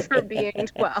for being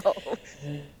 12.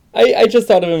 I just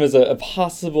thought of him as a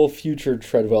possible future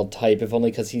Treadwell type, if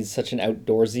only because he's such an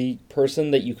outdoorsy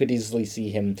person that you could easily see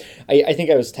him. I think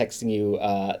I was texting you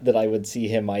that I would see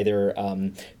him either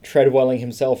Treadwelling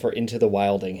himself or Into the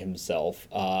Wilding himself,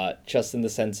 just in the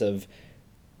sense of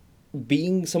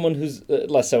being someone who's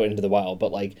less so into the wild,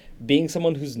 but like being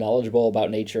someone who's knowledgeable about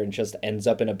nature and just ends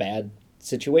up in a bad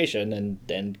situation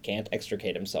and can't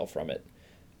extricate himself from it.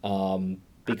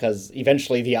 Because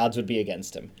eventually the odds would be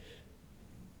against him.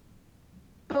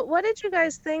 But what did you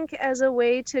guys think as a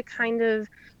way to kind of,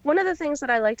 one of the things that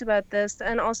I liked about this,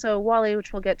 and also Wally,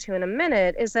 which we'll get to in a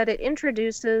minute, is that it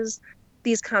introduces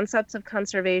these concepts of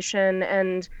conservation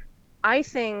and I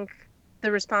think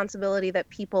the responsibility that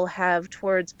people have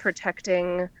towards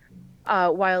protecting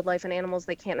wildlife and animals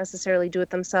that can't necessarily do it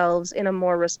themselves in a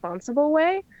more responsible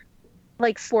way,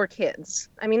 like for kids.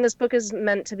 I mean, this book is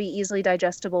meant to be easily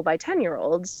digestible by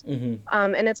 10-year-olds.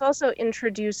 Mm-hmm. And it's also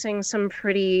introducing some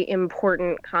pretty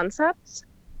important concepts.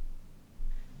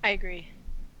 I agree.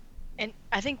 And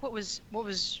I think what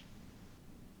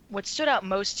stood out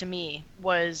most to me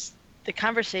was the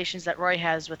conversations that Roy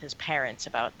has with his parents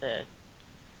about the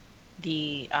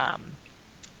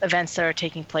events that are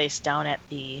taking place down at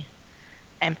the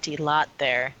empty lot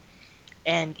there.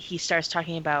 And he starts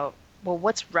talking about, well,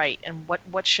 what's right and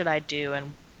what should I do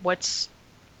and what's,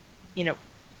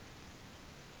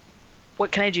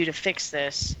 what can I do to fix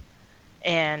this?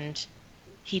 And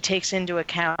he takes into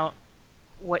account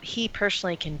what he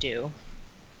personally can do.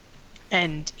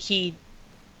 And he,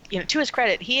 to his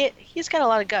credit, he's got a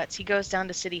lot of guts. He goes down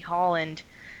to City Hall and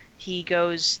he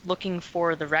goes looking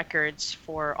for the records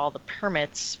for all the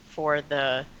permits for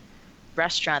the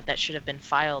restaurant that should have been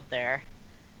filed there.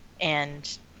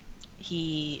 And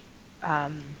he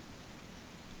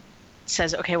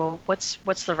says, okay, well, what's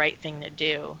the right thing to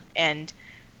do? And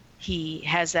he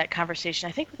has that conversation,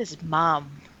 I think, with his mom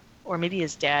or maybe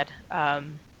his dad. I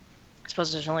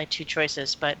suppose there's only two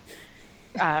choices, but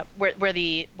where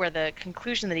the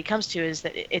conclusion that he comes to is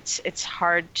that it's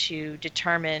hard to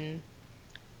determine.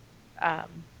 I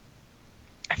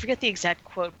forget the exact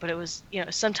quote, but it was,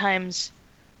 sometimes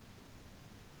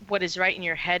what is right in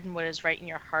your head and what is right in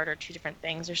your heart are two different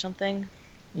things or something.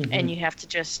 Mm-hmm. And you have to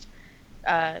just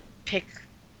pick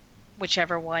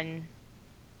whichever one.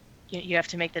 You have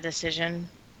to make the decision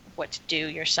what to do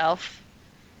yourself.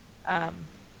 Um,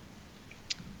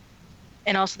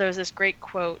 and also there was this great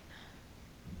quote,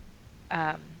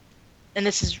 and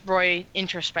this is Roy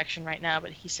introspection right now,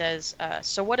 but he says,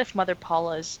 so what if Mother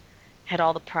Paula's had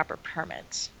all the proper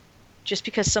permits? Just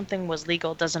because something was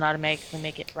legal doesn't automatically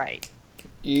make it right.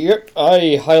 Yep,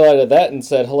 I highlighted that and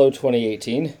said hello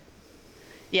 2018.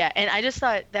 Yeah, and I just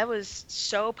thought that was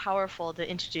so powerful to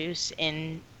introduce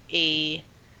in a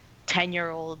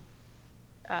 10-year-old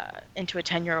into a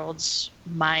 10-year-old's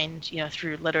mind,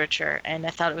 through literature. And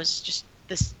I thought it was just,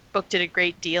 this book did a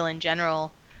great deal in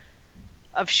general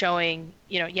of showing,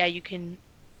 yeah, you can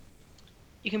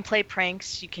play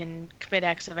pranks, you can commit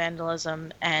acts of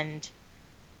vandalism, and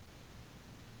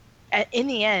in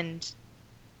the end,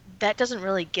 that doesn't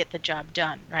really get the job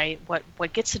done, right?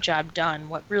 What gets the job done,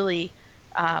 what really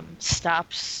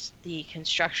stops the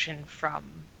construction from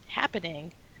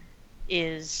happening,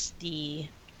 is the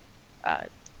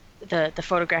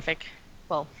photographic,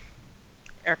 well,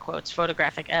 air quotes,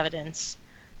 photographic evidence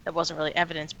that wasn't really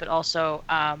evidence, but also,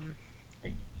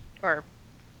 or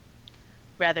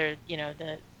rather,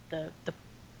 the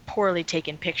poorly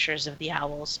taken pictures of the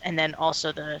owls, and then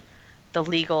also the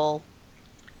legal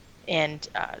and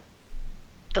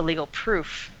the legal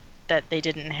proof that they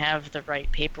didn't have the right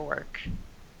paperwork,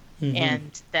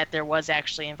 and that there was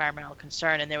actually environmental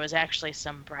concern, and there was actually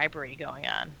some bribery going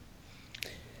on.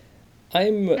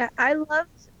 Yeah, I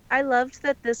loved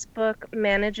that this book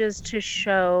manages to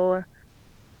show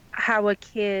how a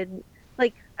kid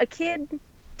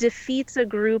defeats a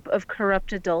group of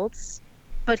corrupt adults,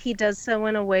 but he does so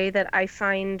in a way that I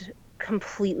find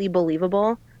completely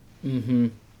believable.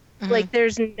 Like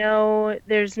there's no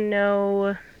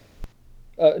no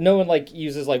one like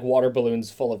uses like water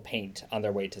balloons full of paint on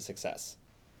their way to success.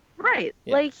 right.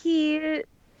 Yeah. Like he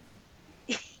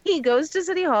goes to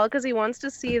City Hall because he wants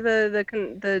to see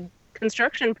the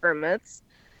construction permits,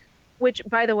 which,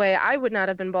 by the way, I would not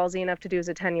have been ballsy enough to do as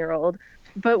a 10-year-old,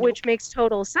 but which makes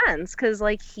total sense because,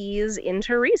 like, he's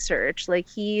into research. Like,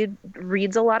 he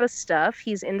reads a lot of stuff.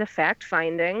 He's into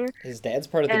fact-finding. His dad's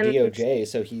part of the DOJ,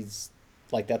 so he's,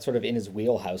 like, that's sort of in his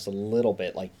wheelhouse a little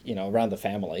bit, like, around the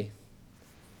family.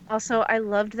 Also, I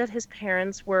loved that his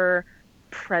parents were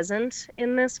present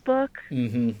in this book.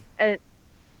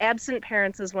 Absent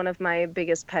parents is one of my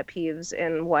biggest pet peeves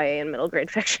in YA and middle grade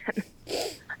fiction.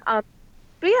 But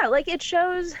yeah, like it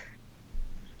shows.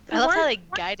 I love how they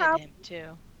guided him too.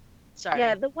 Sorry.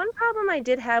 Yeah, the one problem I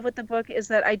did have with the book is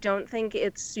that I don't think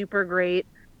it's super great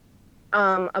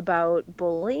about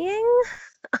bullying.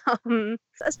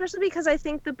 Especially because I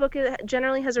think the book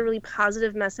generally has a really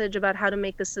positive message about how to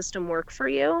make the system work for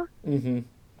you.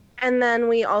 And then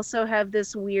we also have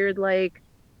this weird, like,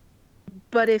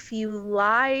 but if you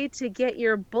lie to get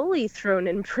your bully thrown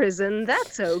in prison,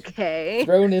 that's okay.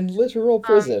 Thrown in literal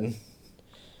prison.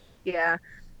 Yeah,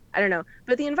 I don't know.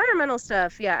 But the environmental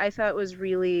stuff, yeah, I thought was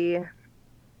really...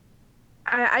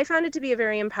 I found it to be a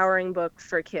very empowering book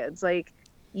for kids. Like,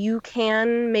 you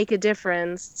can make a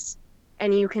difference,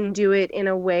 and you can do it in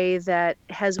a way that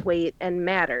has weight and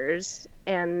matters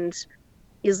and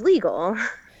is legal.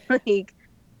 Like,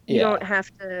 you don't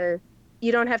have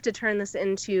to turn this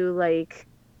into like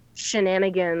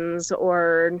shenanigans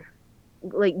or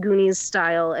like Goonies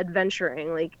style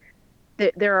adventuring. Like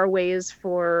there are ways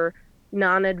for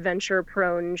non-adventure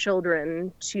prone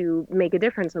children to make a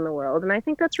difference in the world, and I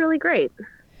think that's really great.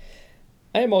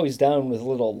 I am always down with a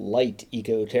little light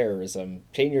eco-terrorism.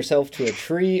 Chain yourself to a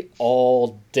tree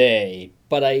all day.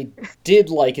 But I did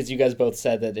like, as you guys both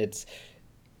said, that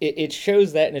it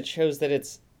shows that, and it shows that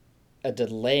it's a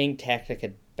delaying tactic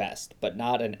at best, but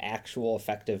not an actual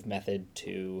effective method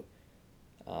to,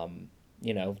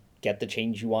 get the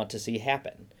change you want to see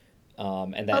happen.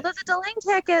 And that, although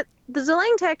the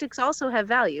delaying tactics also have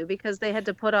value because they had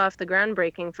to put off the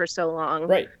groundbreaking for so long.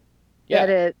 Right. Yeah.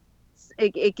 That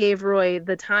it gave Roy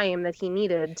the time that he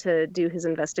needed to do his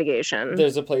investigation.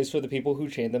 There's a place for the people who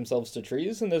chain themselves to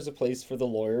trees, and there's a place for the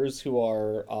lawyers who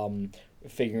are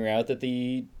figuring out that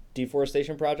the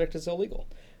deforestation project is illegal.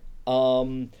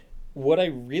 What I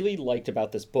really liked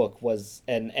about this book was,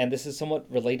 and this is somewhat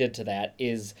related to that,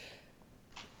 is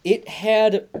it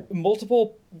had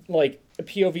multiple like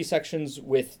POV sections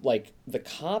with like the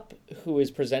cop who is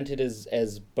presented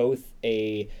as both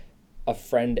a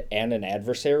friend and an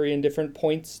adversary in different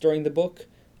points during the book,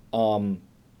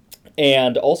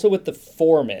 and also with the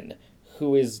foreman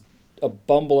who is a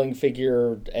bumbling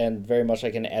figure and very much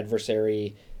like an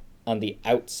adversary on the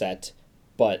outset,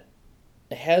 but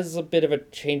has a bit of a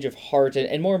change of heart,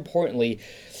 and more importantly,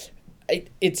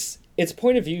 it's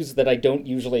point of views that I don't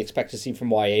usually expect to see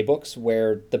from YA books,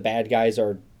 where the bad guys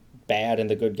are bad and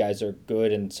the good guys are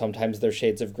good, and sometimes they're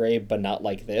shades of gray, but not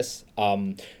like this.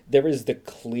 There is the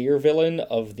clear villain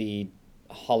of the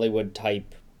Hollywood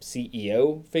type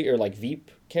CEO figure, like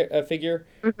Veep figure.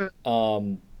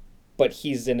 But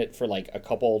he's in it for like a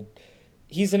couple.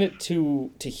 He's in it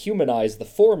to humanize the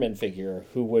Foreman figure,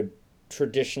 who would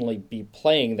traditionally be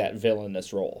playing that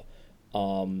villainous role.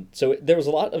 So there was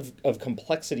a lot of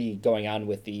complexity going on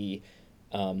with the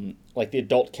like the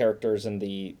adult characters and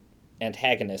the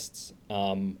antagonists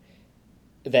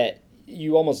that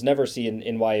you almost never see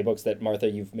in YA books that, Martha,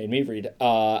 you've made me read.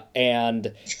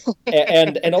 And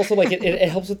also like it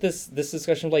helps with this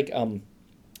discussion of like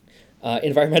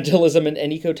environmentalism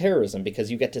and eco-terrorism,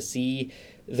 because you get to see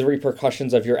the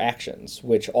repercussions of your actions,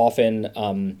 which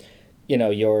often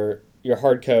your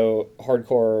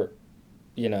hardcore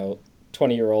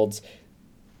 20-year-olds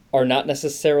are not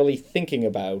necessarily thinking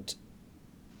about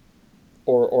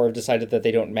or have decided that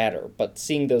they don't matter. But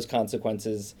seeing those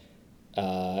consequences,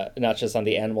 not just on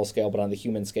the animal scale, but on the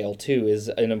human scale too, is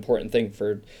an important thing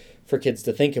for kids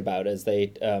to think about as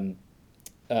they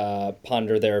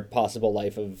ponder their possible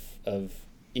life of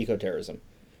eco-terrorism.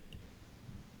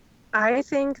 I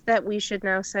think that we should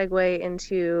now segue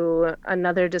into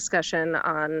another discussion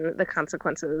on the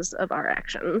consequences of our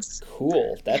actions.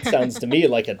 Cool. That sounds to me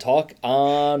like a talk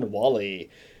on WALL-E.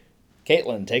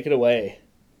 Caitlin, take it away.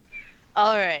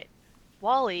 All right.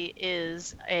 WALL-E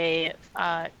is a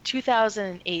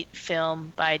 2008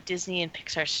 film by Disney and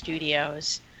Pixar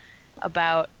Studios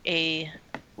about a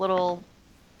little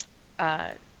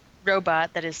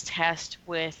robot that is tasked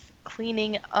with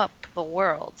cleaning up the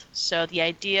world. So the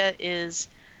idea is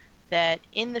that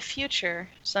in the future,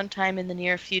 sometime in the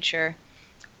near future,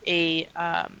 the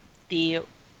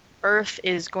Earth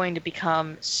is going to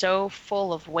become so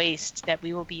full of waste that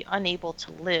we will be unable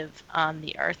to live on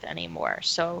the Earth anymore.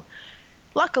 So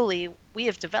luckily, we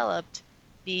have developed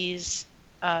these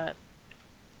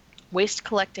waste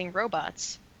collecting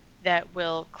robots that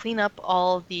will clean up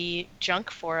all the junk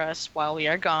for us while we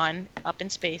are gone up in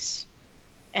space.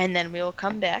 And then we will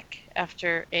come back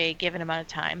after a given amount of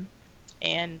time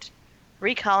and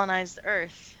recolonize the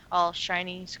Earth all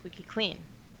shiny, squeaky clean.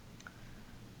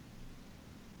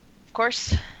 Of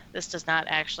course, this does not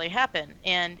actually happen,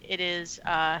 and it is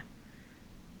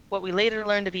what we later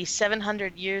learned to be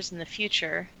 700 years in the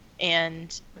future,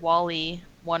 and WALL-E,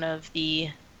 one of the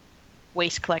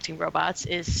waste collecting robots,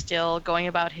 is still going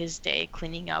about his day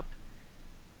cleaning up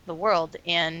the world.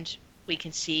 And we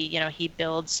can see, he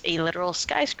builds a literal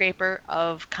skyscraper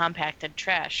of compacted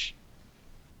trash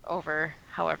over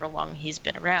however long he's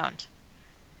been around.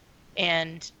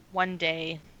 And one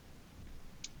day,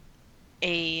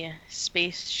 a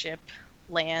spaceship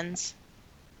lands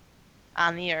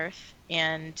on the Earth,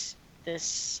 and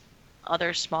this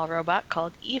other small robot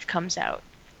called Eve comes out.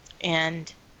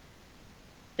 And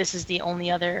this is the only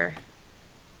other...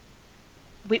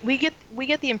 We get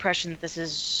the impression that this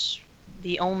is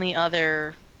the only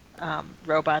other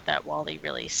robot that WALL-E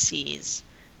really sees.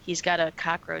 He's got a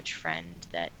cockroach friend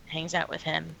that hangs out with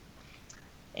him,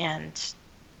 and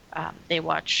they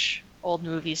watch old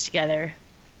movies together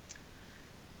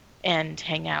and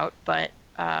hang out, but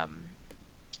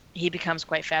he becomes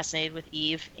quite fascinated with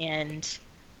Eve and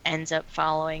ends up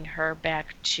following her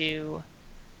back to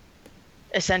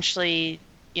essentially,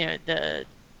 the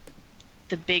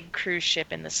big cruise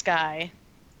ship in the sky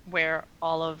where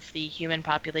all of the human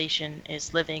population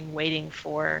is living, waiting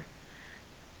for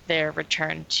their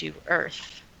return to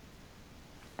Earth.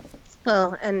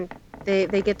 Well, and they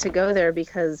get to go there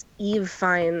because Eve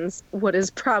finds what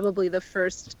is probably the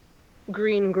first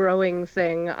green growing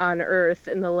thing on Earth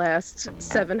in the last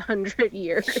 700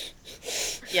 years.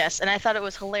 Yes, and I thought it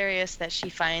was hilarious that she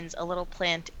finds a little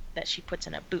plant that she puts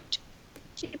in a boot.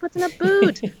 She puts in a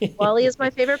boot. WALL-E is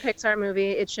my favorite Pixar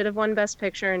movie. It should have won Best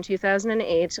Picture in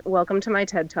 2008. Welcome to my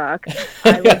TED Talk.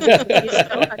 I love this movie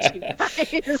so much, you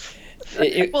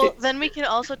guys. Well, then we can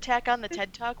also tack on the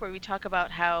TED Talk where we talk about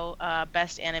how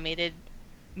Best Animated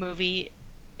Movie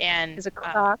and is a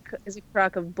crock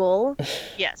of bull.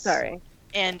 Yes. Sorry.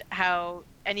 And how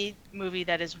any movie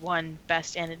that has won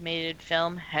Best Animated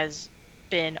Film has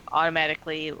been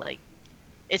automatically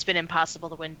it's been impossible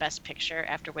to win Best Picture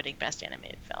after winning Best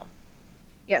Animated Film.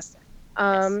 Yes.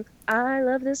 Yes. I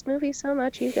love this movie so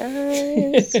much, you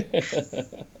guys.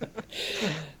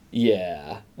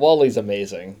 Yeah. WALL-E's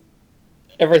amazing.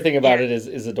 Everything about it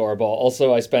is adorable.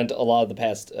 Also, I spent a lot of the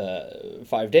past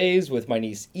 5 days with my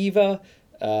niece Eva,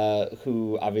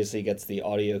 who obviously gets the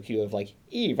audio cue of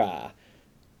Eva.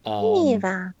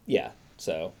 Eva. Yeah,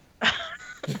 so...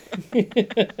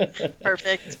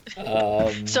 Perfect.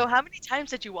 So how many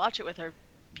times did you watch it with her,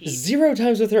 Pete? 0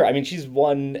 times with her. I mean, she's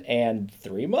 1 and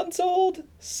 3 months old,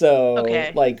 so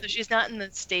Okay, like, so she's not in the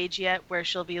stage yet where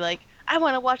she'll be like, I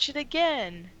want to watch it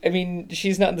again. I mean,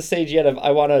 she's not in the stage yet of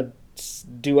I want to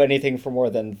do anything for more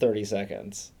than 30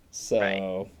 seconds. Right.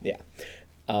 So yeah,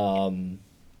 um,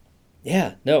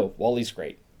 yeah, no, Wally's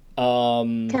great.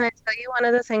 Can I tell you one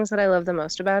of the things that I love the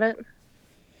most about it?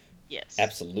 Yes.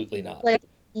 Absolutely not. Like,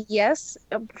 yes,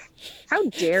 how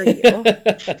dare you?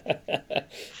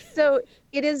 So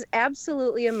it is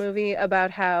absolutely a movie about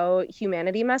how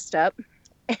humanity messed up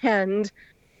and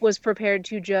was prepared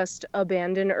to just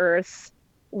abandon Earth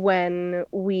when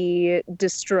we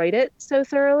destroyed it so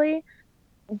thoroughly.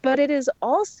 But it is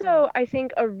also, I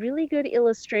think, a really good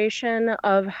illustration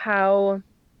of how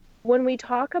when we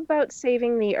talk about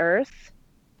saving the Earth,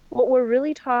 what we're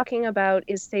really talking about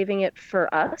is saving it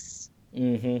for us.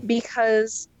 Mm-hmm.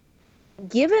 Because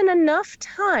given enough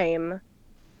time,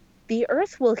 the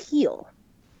Earth will heal.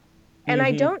 And I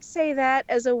Mm-hmm. don't say that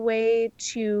as a way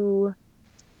to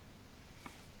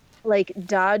like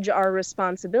dodge our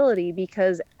responsibility,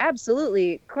 because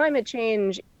absolutely climate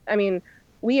change, I mean,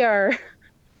 we are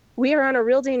we are on a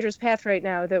real dangerous path right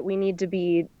now that we need to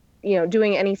be,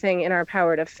 doing anything in our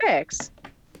power to fix.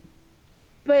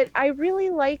 But I really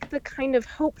like the kind of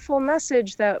hopeful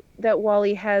message that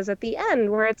Wally has at the end,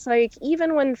 where it's like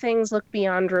even when things look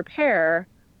beyond repair,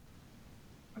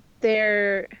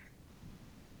 there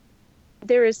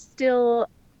there is still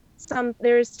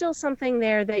something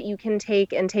there that you can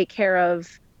take and take care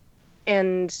of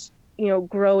and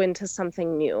grow into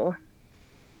something new.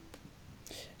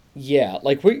 Yeah,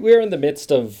 like we're in the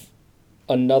midst of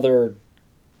another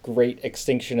great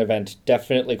extinction event,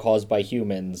 definitely caused by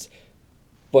humans.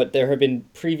 But there have been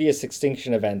previous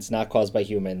extinction events not caused by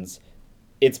humans.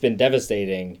 It's been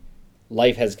devastating.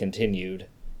 Life has continued,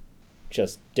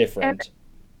 just and different.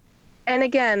 and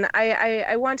again,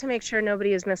 I want to make sure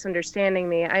nobody is misunderstanding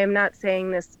me. I am not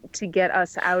saying this to get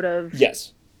us out of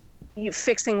Yes.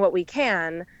 fixing what we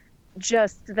can,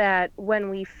 just that when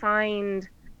we find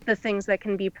the things that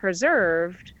can be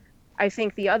preserved, I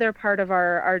think the other part of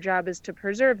our job is to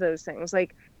preserve those things.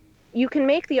 Like, you can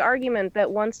make the argument that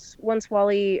once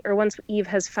Eve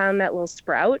has found that little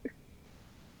sprout,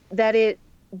 that it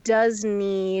does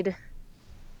need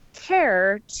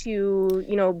care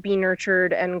to be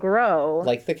nurtured and grow,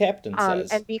 Like the captain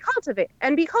says. and be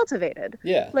cultivated.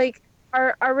 Yeah. Like,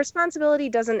 our responsibility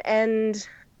doesn't end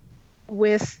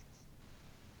with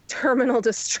terminal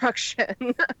destruction.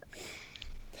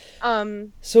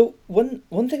 So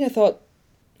one thing I thought,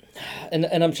 and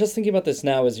I'm just thinking about this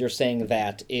now as you're saying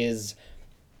that, is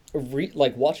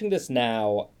like watching this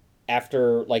now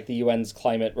after like the UN's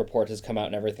climate report has come out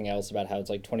and everything else about how it's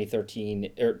like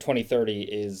 2013 or 2030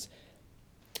 is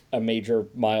a major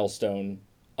milestone.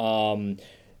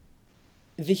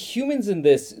 The humans in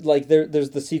this, like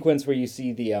there's the sequence where you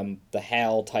see the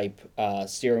HAL type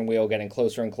steering wheel getting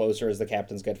closer and closer as the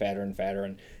captains get fatter and fatter,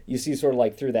 and you see sort of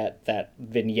like through that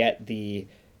vignette the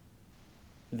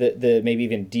maybe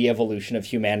even de-evolution of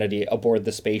humanity aboard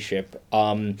the spaceship.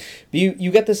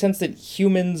 You get the sense that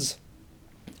humans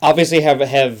obviously have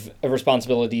a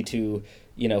responsibility to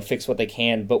fix what they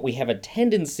can, but we have a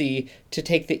tendency to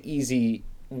take the easy,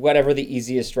 whatever the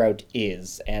easiest route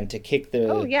is, and to kick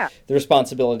Oh yeah. the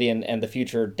responsibility and the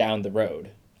future down the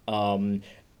road. And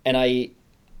I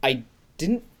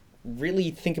didn't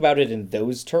really think about it in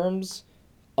those terms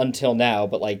until now,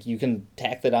 but like you can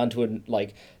tack that onto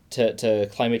to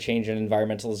climate change and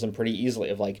environmentalism pretty easily.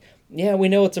 Of like, yeah, we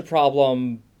know it's a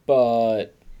problem,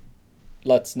 but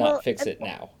let's not Well, fix it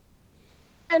now.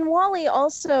 and Wally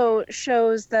also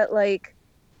shows that like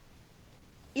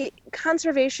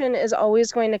conservation is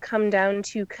always going to come down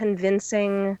to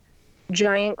convincing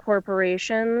giant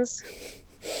corporations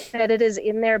that it is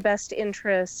in their best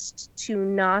interest to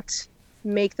not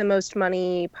make the most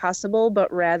money possible,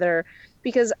 but rather,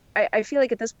 because I feel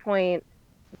like at this point,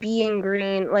 being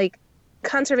green, like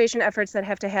conservation efforts that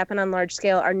have to happen on large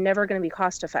scale are never going to be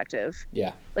cost effective.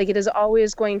 Yeah. Like, it is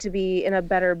always going to be in a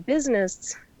better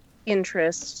business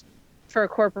interest for a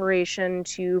corporation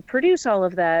to produce all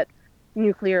of that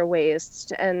nuclear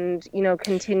waste and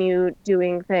continue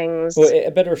doing things. Well, a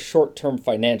better short-term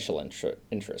financial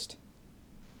interest.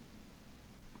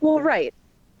 Well, right.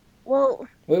 Well,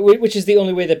 Which is the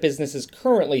only way that businesses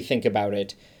currently think about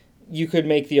it. You could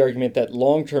make the argument that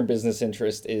long-term business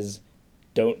interest is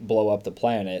don't blow up the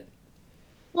planet.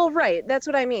 well, right. That's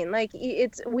what I mean. Like,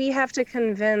 we have to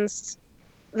convince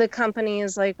the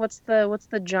companies, like what's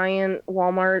the giant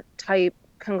Walmart type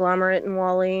conglomerate in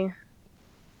Wally?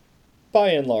 By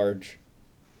and large.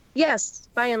 Yes,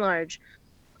 by and large.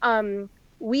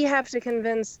 we have to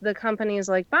convince the companies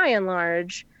like By and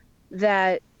Large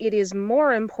that it is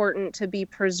more important to be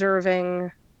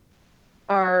preserving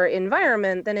our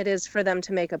environment than it is for them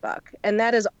to make a buck. And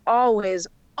that is always,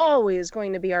 always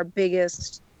going to be our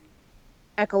biggest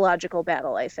ecological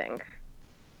battle, I think.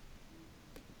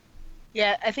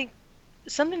 Yeah, I think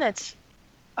something that's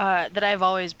that I've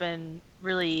always been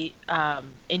really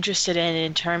interested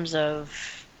in terms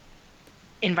of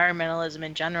environmentalism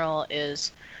in general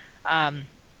is um,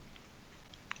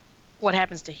 what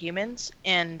happens to humans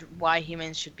and why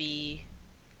humans should be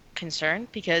concerned.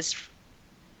 Because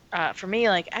for me,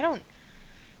 like I don't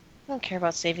care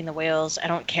about saving the whales. I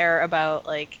don't care about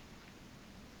like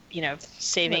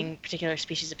saving particular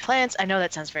species of plants. I know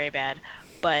that sounds very bad,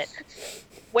 but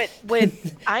what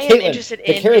I am Caitlin, interested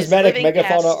the in is charismatic living megafauna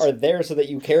past. are there so that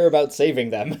you care about saving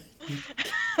them.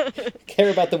 Care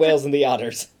about the whales and the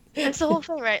otters. That's the whole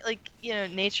thing, right? Like,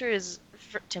 nature is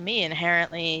to me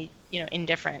inherently,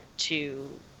 indifferent to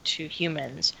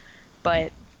humans,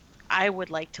 but I would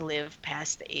like to live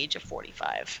past the age of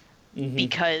 45 Mm-hmm.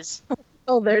 because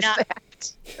Oh, there's not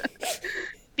that.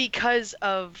 because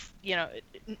of,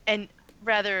 and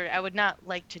rather I would not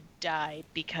like to die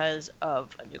because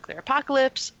of a nuclear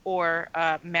apocalypse or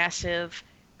massive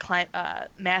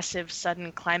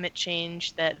sudden climate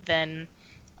change that then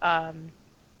um,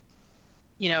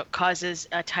 causes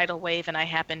a tidal wave and I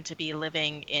happen to be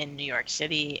living in New York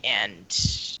City and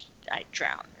I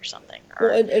drown or something. Well,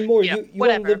 Or, and more, you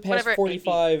want to live past whatever it may be,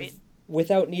 45 right?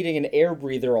 without needing an air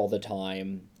breather all the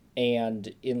time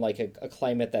and in like a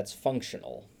climate that's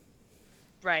functional.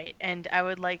 Right. And I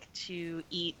would like to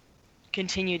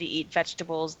continue to eat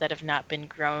vegetables that have not been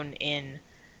grown in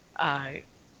uh,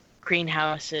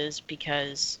 greenhouses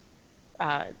because,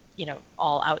 uh,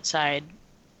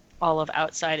 all of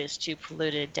outside is too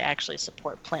polluted to actually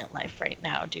support plant life right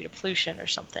now due to pollution or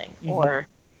something, Mm-hmm. or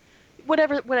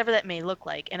whatever that may look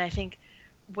like. And I think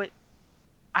what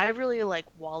I really like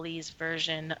Wally's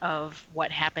version of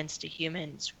what happens to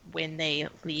humans when they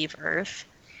leave Earth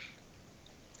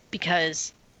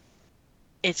because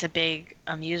it's a big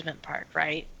amusement park,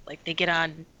 right? Like they get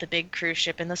on the big cruise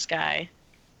ship in the sky,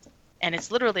 and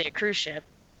it's literally a cruise ship,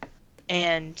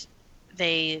 and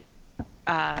they,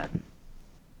 uh,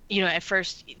 at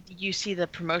first you see the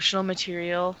promotional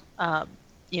material.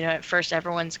 At first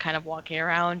everyone's kind of walking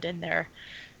around, and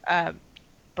uh,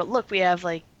 but look, we have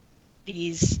like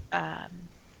these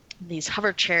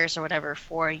hover chairs or whatever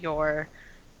for your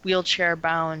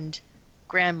wheelchair-bound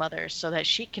grandmother, so that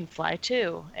she can fly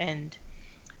too, and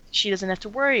she doesn't have to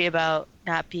worry about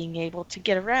not being able to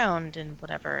get around and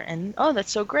whatever. And oh,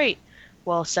 that's so great.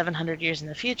 Well, 700 years in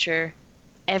the future,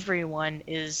 everyone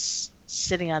is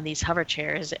sitting on these hover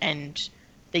chairs and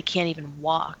they can't even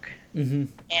walk. Mm-hmm.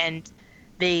 And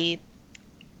they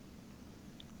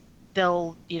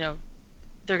they'll,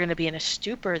 they're going to be in a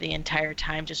stupor the entire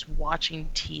time just watching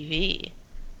TV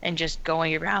and just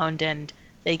going around, and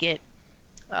they get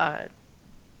uh,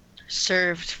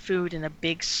 served food in a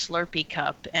big Slurpee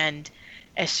cup, and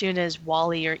as soon as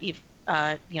Wally or Eve,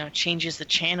 changes the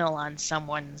channel on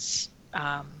someone's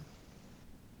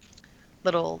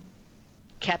little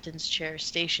captain's chair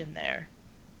station there,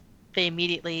 they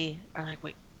immediately are like,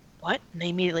 wait, what? And they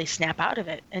immediately snap out of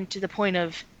it, and to the point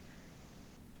of,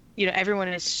 everyone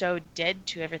is so dead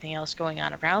to everything else going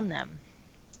on around them.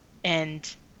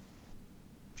 And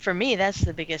for me, that's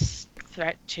the biggest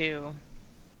threat to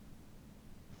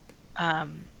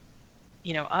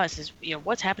us is,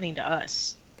 what's happening to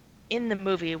us. In the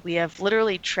movie, we have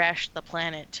literally trashed the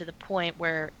planet to the point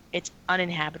where it's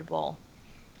uninhabitable.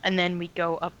 And then we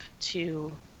go up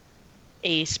to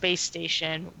a space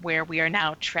station where we are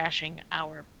now trashing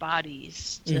our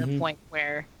bodies to Mm-hmm. the point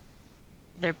where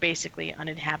they're basically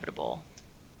uninhabitable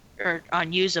or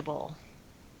unusable.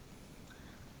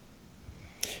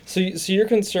 So you're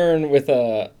concerned with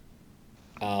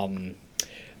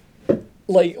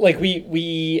like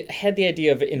we had the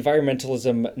idea of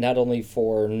environmentalism not only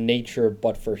for nature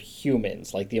but for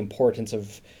humans, like the importance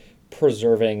of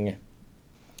preserving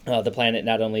the planet,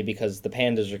 not only because the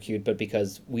pandas are cute but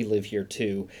because we live here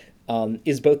too.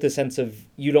 Is both the sense of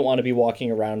you don't want to be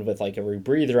walking around with like a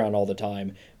rebreather on all the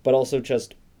time, but also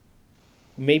just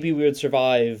maybe we would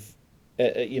survive,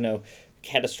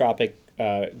 catastrophic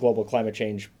global climate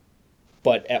change,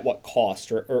 but at what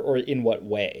cost or in what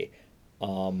way?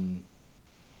 Um,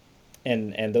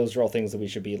 and those are all things that we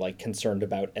should be like concerned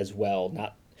about as well,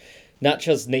 not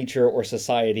just nature or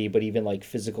society, but even like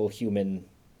physical human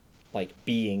like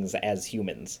beings as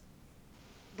humans.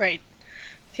 Right.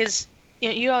 Because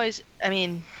you always, I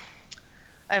mean,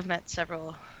 I've met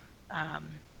several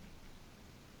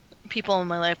people in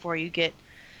my life where you get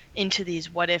into these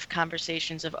what if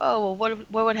conversations of, oh, well,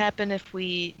 what would happen if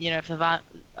we,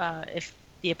 if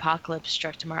the apocalypse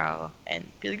struck tomorrow, and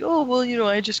be like, oh, well,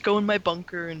 I just go in my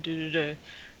bunker and da da da.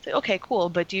 It's like, okay, cool,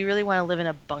 but do you really want to live in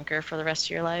a bunker for the rest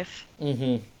of your life?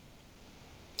 Mm-hmm.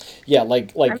 Yeah,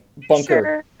 like I'm pretty bunker,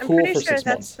 sure. I'm cool pretty for sure 6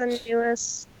 months. that's the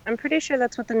newest. I'm pretty sure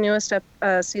that's what the newest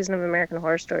season of American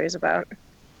Horror Story is about.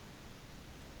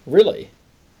 Really?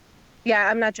 Yeah,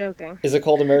 I'm not joking. Is it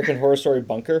called American Horror Story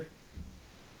Bunker?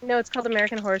 No, it's called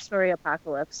American Horror Story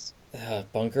Apocalypse.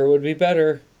 Bunker would be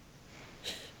better.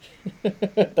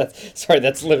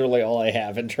 That's literally all I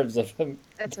have in terms of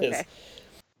That's this.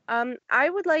 okay. I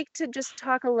would like to just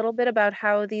talk a little bit about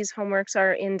how these homeworks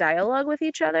are in dialogue with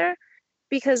each other,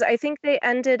 because I think they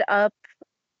ended up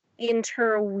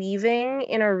interweaving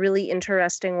in a really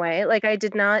interesting way. Like I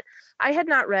had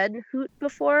not read Hoot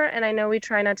before, and I know we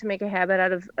try not to make a habit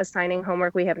out of assigning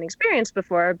homework we haven't experienced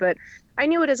before, but I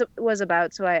knew what it was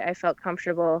about, so I felt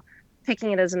comfortable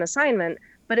picking it as an assignment.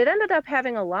 But it ended up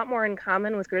having a lot more in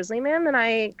common with Grizzly Man than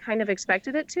I kind of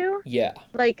expected it to. Yeah.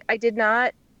 Like, I did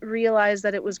not realize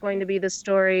that it was going to be the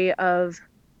story of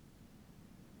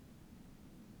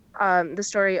preteen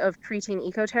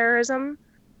ecoterrorism,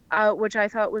 which I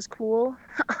thought was cool.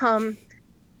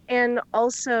 And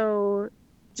also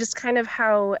just kind of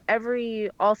how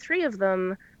all three of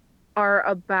them are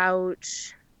about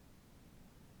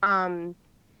um,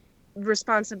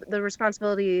 the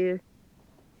responsibility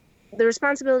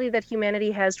that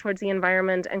humanity has towards the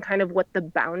environment, and kind of what the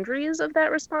boundaries of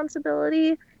that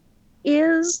responsibility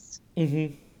is.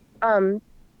 Mm-hmm.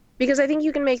 Because I think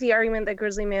you can make the argument that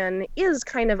Grizzly Man is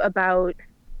kind of about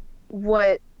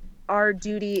what our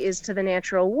duty is to the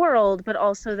natural world, but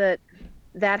also that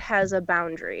has a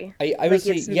boundary. I would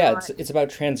say, It's yeah, not it's about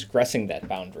transgressing that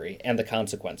boundary and the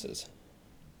consequences.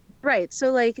 right.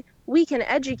 So we can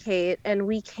educate and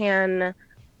we can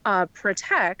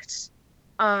protect,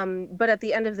 but at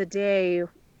the end of the day,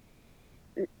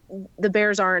 the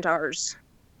bears aren't ours.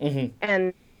 Mm-hmm.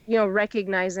 And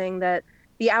recognizing that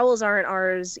the owls aren't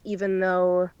ours, even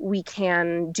though we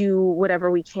can do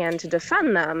whatever we can to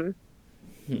defend them,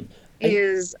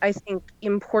 is, I think,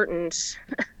 important.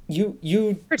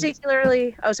 You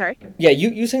Particularly, oh, sorry. Yeah,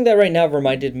 you saying that right now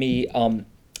reminded me,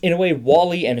 in a way,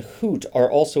 Wally and Hoot are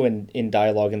also in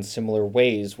dialogue in similar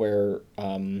ways, where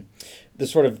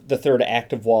the third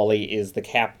act of Wally is the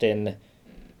captain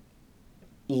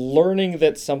learning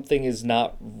that something is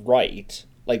not right,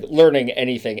 like learning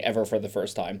anything ever for the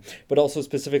first time, but also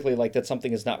specifically like that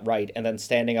something is not right, and then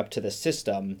standing up to the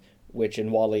system, which in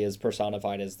Wally is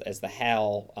personified as the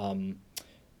HAL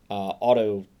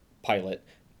autopilot.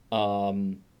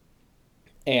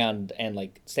 And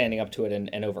like standing up to it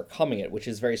and overcoming it, which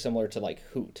is very similar to like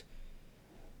Hoot.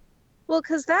 Well,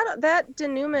 because that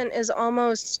denouement is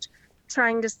almost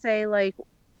trying to say, like,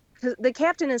 'cause the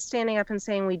captain is standing up and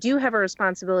saying we do have a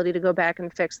responsibility to go back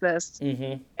and fix this,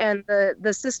 Mm-hmm. and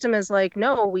the system is like,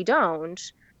 no, we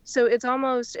don't. So it's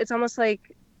almost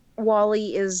like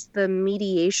Wally is the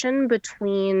mediation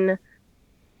between,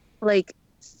 like,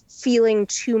 feeling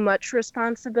too much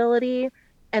responsibility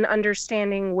and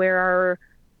understanding where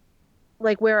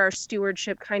our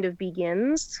stewardship kind of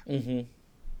begins. Mm-hmm.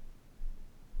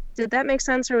 Did that make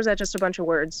sense, or was that just a bunch of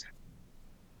words?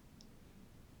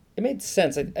 It made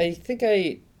sense. I think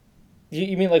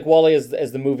you mean like Wally as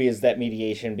the movie is that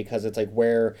mediation, because it's like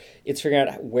where it's figuring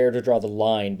out where to draw the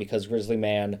line, because Grizzly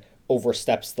Man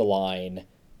oversteps the line.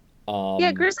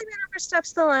 Yeah, Grizzly Man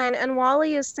oversteps the line, and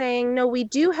Wally is saying, no, we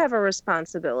do have a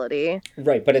responsibility.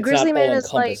 Right, but it's Grizzly not all Man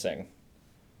is like, encompassing.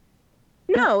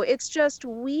 no, it's just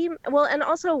well, and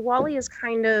also Wally is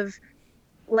kind of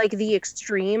like the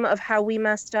extreme of how we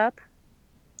messed up.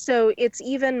 So it's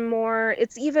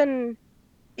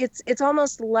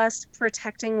almost less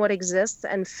protecting what exists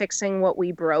and fixing what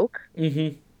we broke.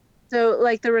 Mm-hmm. So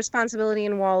like the responsibility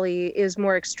in Wally is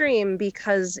more extreme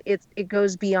because it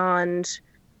goes beyond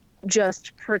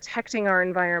just protecting our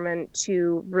environment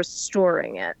to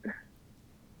restoring it.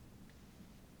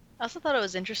 I also thought it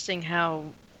was interesting how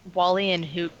Wally and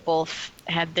Hoot both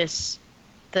had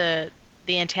the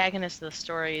antagonists of the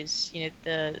stories,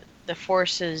 the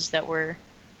forces that were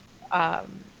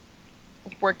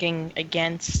working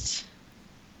against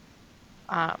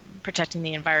protecting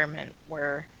the environment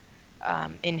were,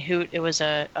 in Hoot it was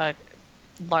a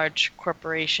large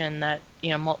corporation that,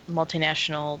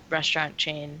 multinational restaurant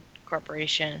chain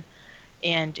corporation,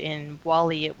 and in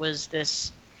Wally it was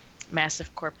this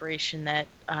massive corporation that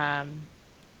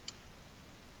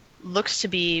looks to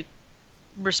be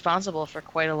responsible for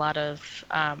quite a lot of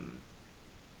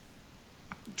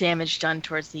damage done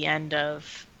towards the end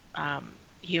of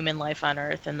human life on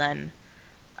Earth, and then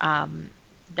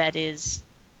that is,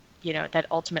 that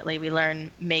ultimately we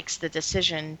learn makes the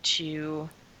decision to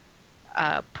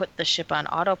put the ship on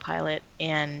autopilot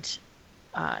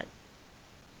uh,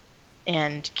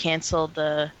 and cancel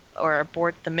or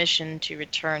abort the mission to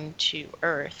return to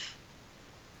Earth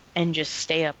and just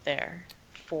stay up there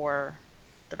for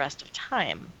the rest of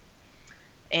time.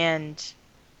 And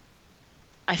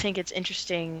I think it's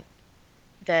interesting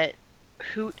that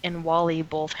Hoot and Wally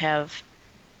both have,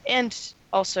 and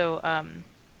also,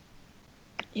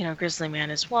 Grizzly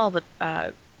Man as well,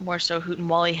 but more so Hoot and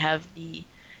Wally have the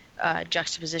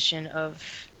juxtaposition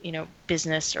of,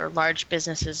 business or large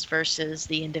businesses versus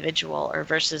the individual, or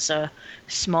versus a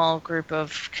small group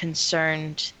of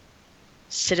concerned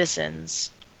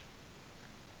citizens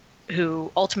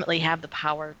who ultimately have the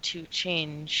power to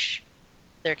change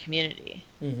their community.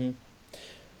 Mm-hmm.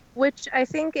 Which I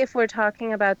think, if we're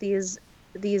talking about these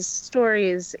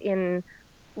stories in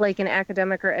like an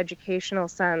academic or educational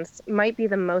sense, might be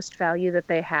the most value that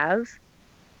they have,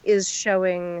 is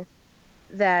showing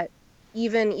that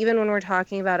even when we're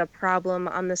talking about a problem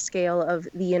on the scale of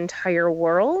the entire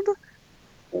world,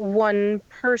 one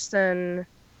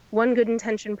good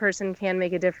intentioned person can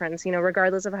make a difference,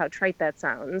 regardless of how trite that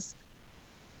sounds.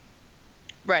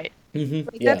 Right. Mm-hmm.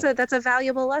 Like, yeah. That's a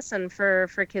valuable lesson for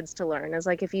kids to learn, is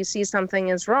like, if you see something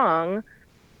is wrong,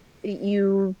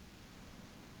 you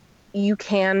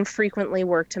can frequently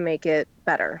work to make it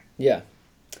better. Yeah.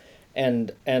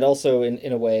 And also,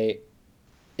 in a way,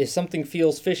 if something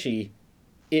feels fishy,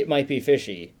 it might be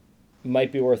fishy.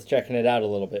 Might be worth checking it out a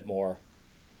little bit more.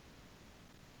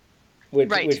 Which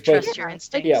trust both, your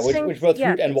instincts. Yeah, which both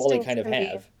Hoot and Wally kind of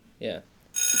have. Yeah.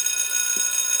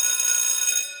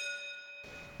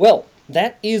 Well,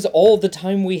 that is all the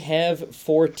time we have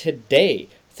for today.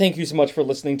 Thank you so much for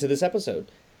listening to this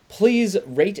episode. Please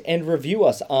rate and review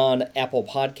us on Apple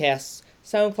Podcasts,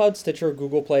 SoundCloud, Stitcher,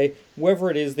 Google Play,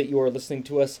 wherever it is that you are listening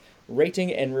to us.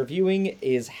 Rating and reviewing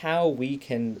is how we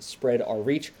can spread our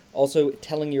reach. Also,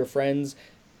 telling your friends,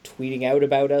 tweeting out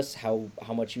about us, how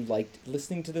much you liked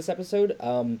listening to this episode,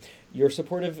 your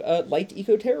support of light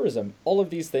ecoterrorism, all of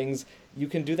these things. You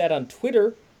can do that on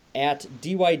Twitter at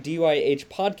DYDYH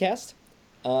Podcast.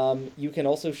 You can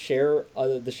also share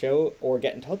the show or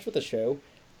get in touch with the show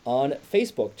on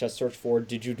Facebook. Just search for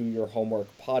Did You Do Your Homework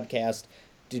Podcast,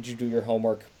 Did You Do Your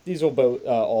Homework. These will both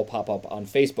all pop up on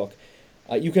Facebook.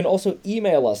 You can also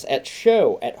email us at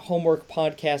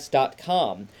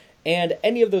show@homeworkpodcast.com. And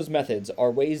any of those methods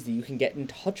are ways that you can get in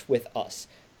touch with us.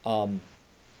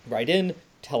 Write in,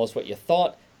 tell us what you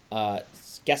thought,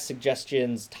 guest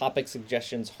suggestions, topic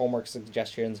suggestions, homework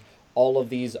suggestions. All of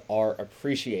these are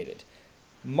appreciated.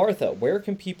 Martha, where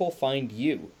can people find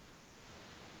you?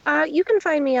 You can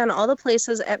find me on all the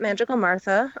places at Magical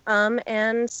Martha,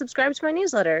 and subscribe to my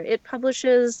newsletter. It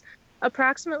publishes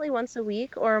approximately once a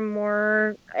week, or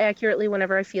more accurately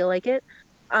whenever I feel like it.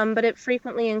 But it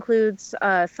frequently includes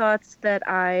thoughts that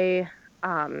I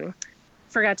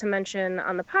forgot to mention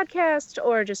on the podcast,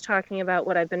 or just talking about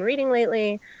what I've been reading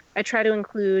lately. I try to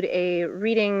include a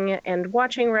reading and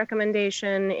watching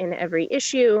recommendation in every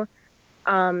issue.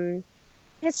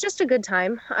 It's just a good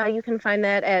time. You can find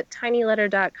that at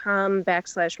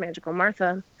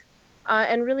tinyletter.com/magicalmartha.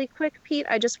 And really quick, Pete,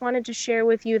 I just wanted to share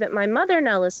with you that my mother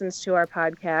now listens to our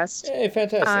podcast. Hey,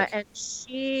 fantastic. And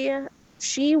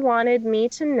she wanted me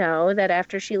to know that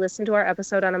after she listened to our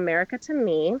episode on America to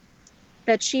Me,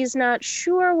 that she's not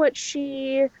sure what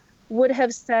she would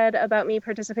have said about me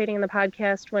participating in the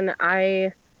podcast when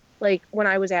I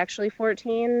was actually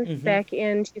 14 back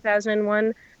in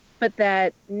 2001. But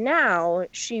that now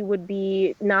she would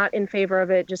be not in favor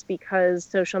of it just because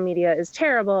social media is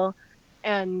terrible,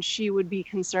 and she would be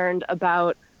concerned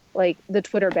about the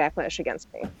Twitter backlash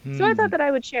against me. So I thought that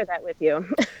I would share that with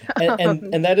you.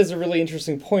 and that is a really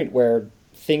interesting point, where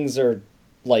things are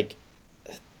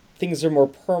more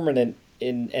permanent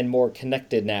and more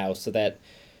connected now, so that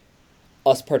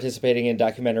us participating in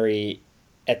documentary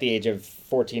at the age of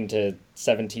 14 to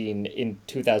 17 in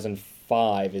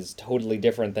 2005 is totally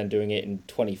different than doing it in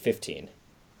 2015.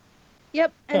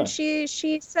 Yep, and she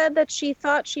said that she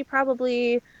thought she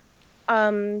probably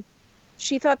would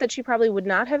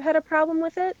not have had a problem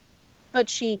with it, but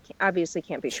she obviously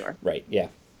can't be sure. Right, yeah.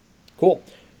 Cool.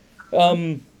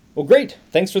 Well, great.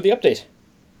 Thanks for the update.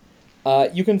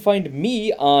 You can find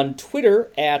me on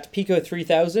Twitter at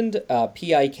Pico3000,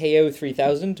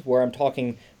 PIKO3000, where I'm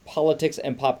talking politics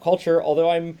and pop culture, although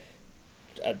I'm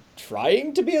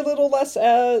trying to be a little less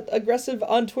aggressive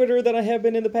on Twitter than I have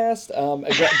been in the past.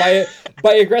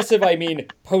 By aggressive, I mean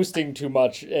posting too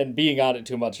much and being on it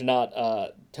too much, not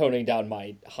toning down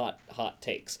my hot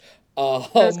takes.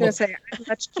 I was gonna say I'm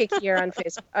much kickier on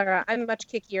Facebook, or I'm much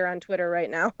kickier on Twitter right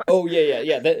now. Oh,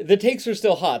 yeah. The takes are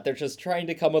still hot. They're just trying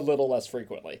to come a little less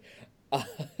frequently. Uh,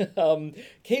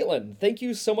 Caitlin, thank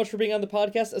you so much for being on the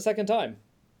podcast a second time.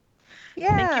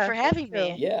 Yeah, Thank you for having you.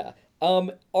 me. Yeah.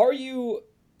 Are you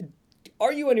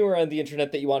anywhere on the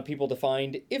internet that you want people to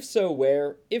find? If so,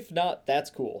 where? If not, that's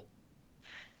cool.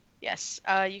 Yes,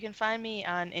 you can find me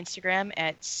on Instagram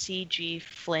at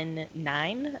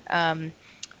cgflynn9.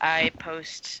 I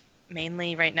post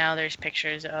mainly right now, there's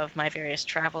pictures of my various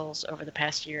travels over the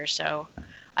past year or so.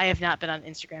 I have not been on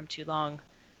Instagram too long,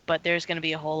 but there's going to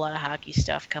be a whole lot of hockey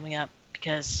stuff coming up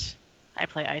because I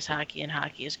play ice hockey and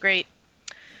hockey is great.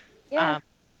 Yeah.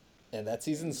 And that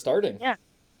season's starting. Yeah.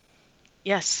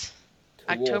 Yes.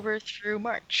 Cool. October through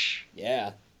March.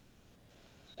 Yeah.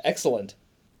 Excellent.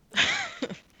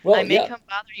 Well, I may yeah. come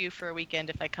bother you for a weekend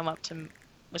if I come up to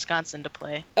Wisconsin to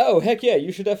play. Oh, heck yeah,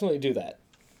 you should definitely do that.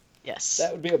 Yes.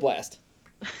 That would be a blast.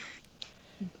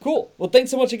 Cool. Well, thanks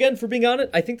so much again for being on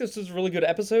it. I think this was a really good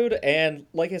episode, and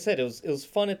like I said, it was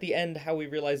fun at the end how we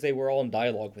realized they were all in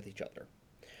dialogue with each other.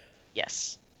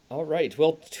 Yes. All right.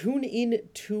 Well, tune in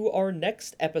to our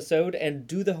next episode and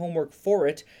do the homework for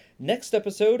it. Next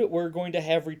episode, we're going to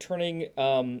have returning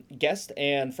guest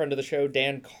and friend of the show,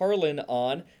 Dan Carlin,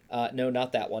 on. No,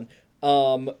 not that one.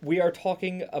 We are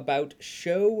talking about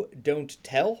Show, Don't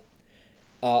Tell.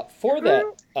 For that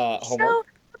homework.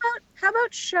 How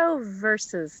about show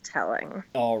versus telling?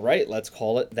 All right, let's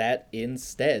call it that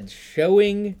instead.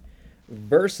 Showing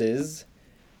versus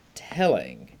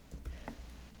telling.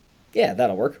 Yeah,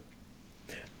 that'll work.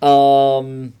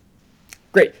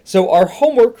 Great. So our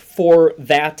homework for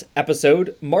that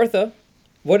episode, Martha,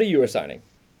 what are you assigning?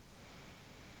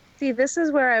 See, this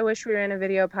is where I wish we were in a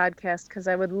video podcast because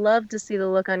I would love to see the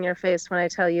look on your face when I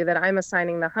tell you that I'm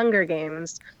assigning The Hunger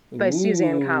Games by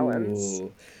Suzanne Collins.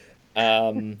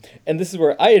 And this is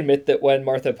where I admit that when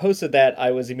Martha posted that,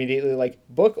 I was immediately like,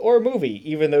 book or movie,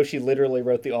 even though she literally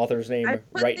wrote the author's name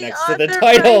right next to the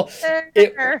title. Right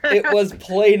it was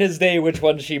plain as day which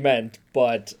one she meant,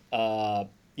 but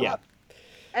yeah.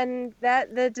 And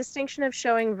that the distinction of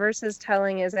showing versus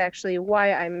telling is actually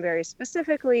why I'm very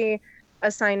specifically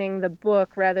assigning the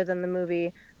book rather than the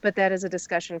movie, but that is a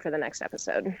discussion for the next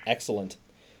episode. Excellent.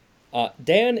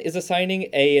 Dan is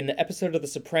assigning an episode of The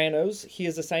Sopranos. He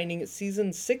is assigning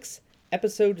season 6,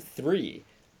 episode 3.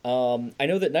 I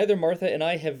know that neither Martha and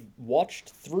I have watched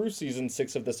through season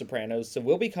 6 of The Sopranos, so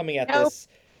we'll be coming at this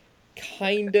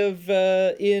kind of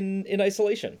in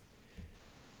isolation.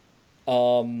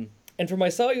 And for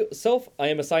myself, I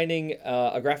am assigning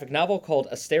a graphic novel called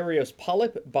Asterios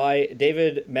Polyp by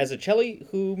David Mazzucchelli,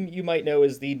 whom you might know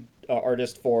as the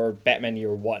artist for Batman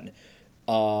Year One.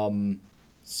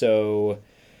 So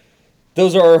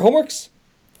those are our homeworks.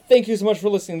 Thank you so much for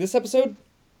listening to this episode.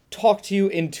 Talk to you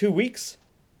in 2 weeks.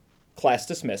 Class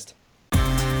dismissed.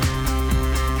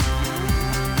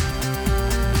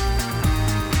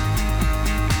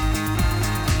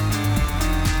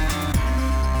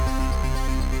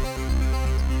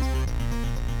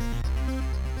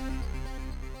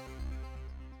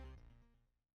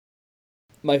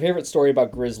 My favorite story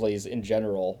about grizzlies in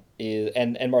general is,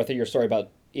 and Martha, your story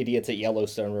about idiots at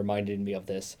Yellowstone reminded me of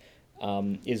this,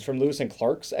 is from Lewis and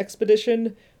Clark's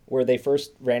expedition, where they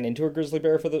first ran into a grizzly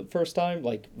bear for the first time,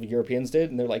 like the Europeans did,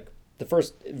 and they're like, the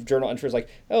first journal entry is like,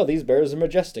 oh, these bears are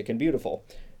majestic and beautiful.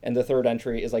 And the third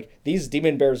entry is like, these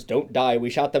demon bears don't die.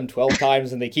 We shot them 12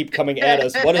 times and they keep coming at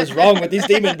us. What is wrong with these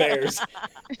demon bears?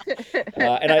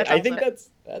 And I think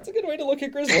that's a good way to look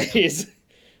at grizzlies.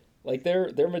 Like,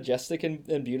 they're majestic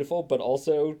and beautiful, but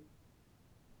also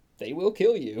they will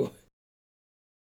kill you.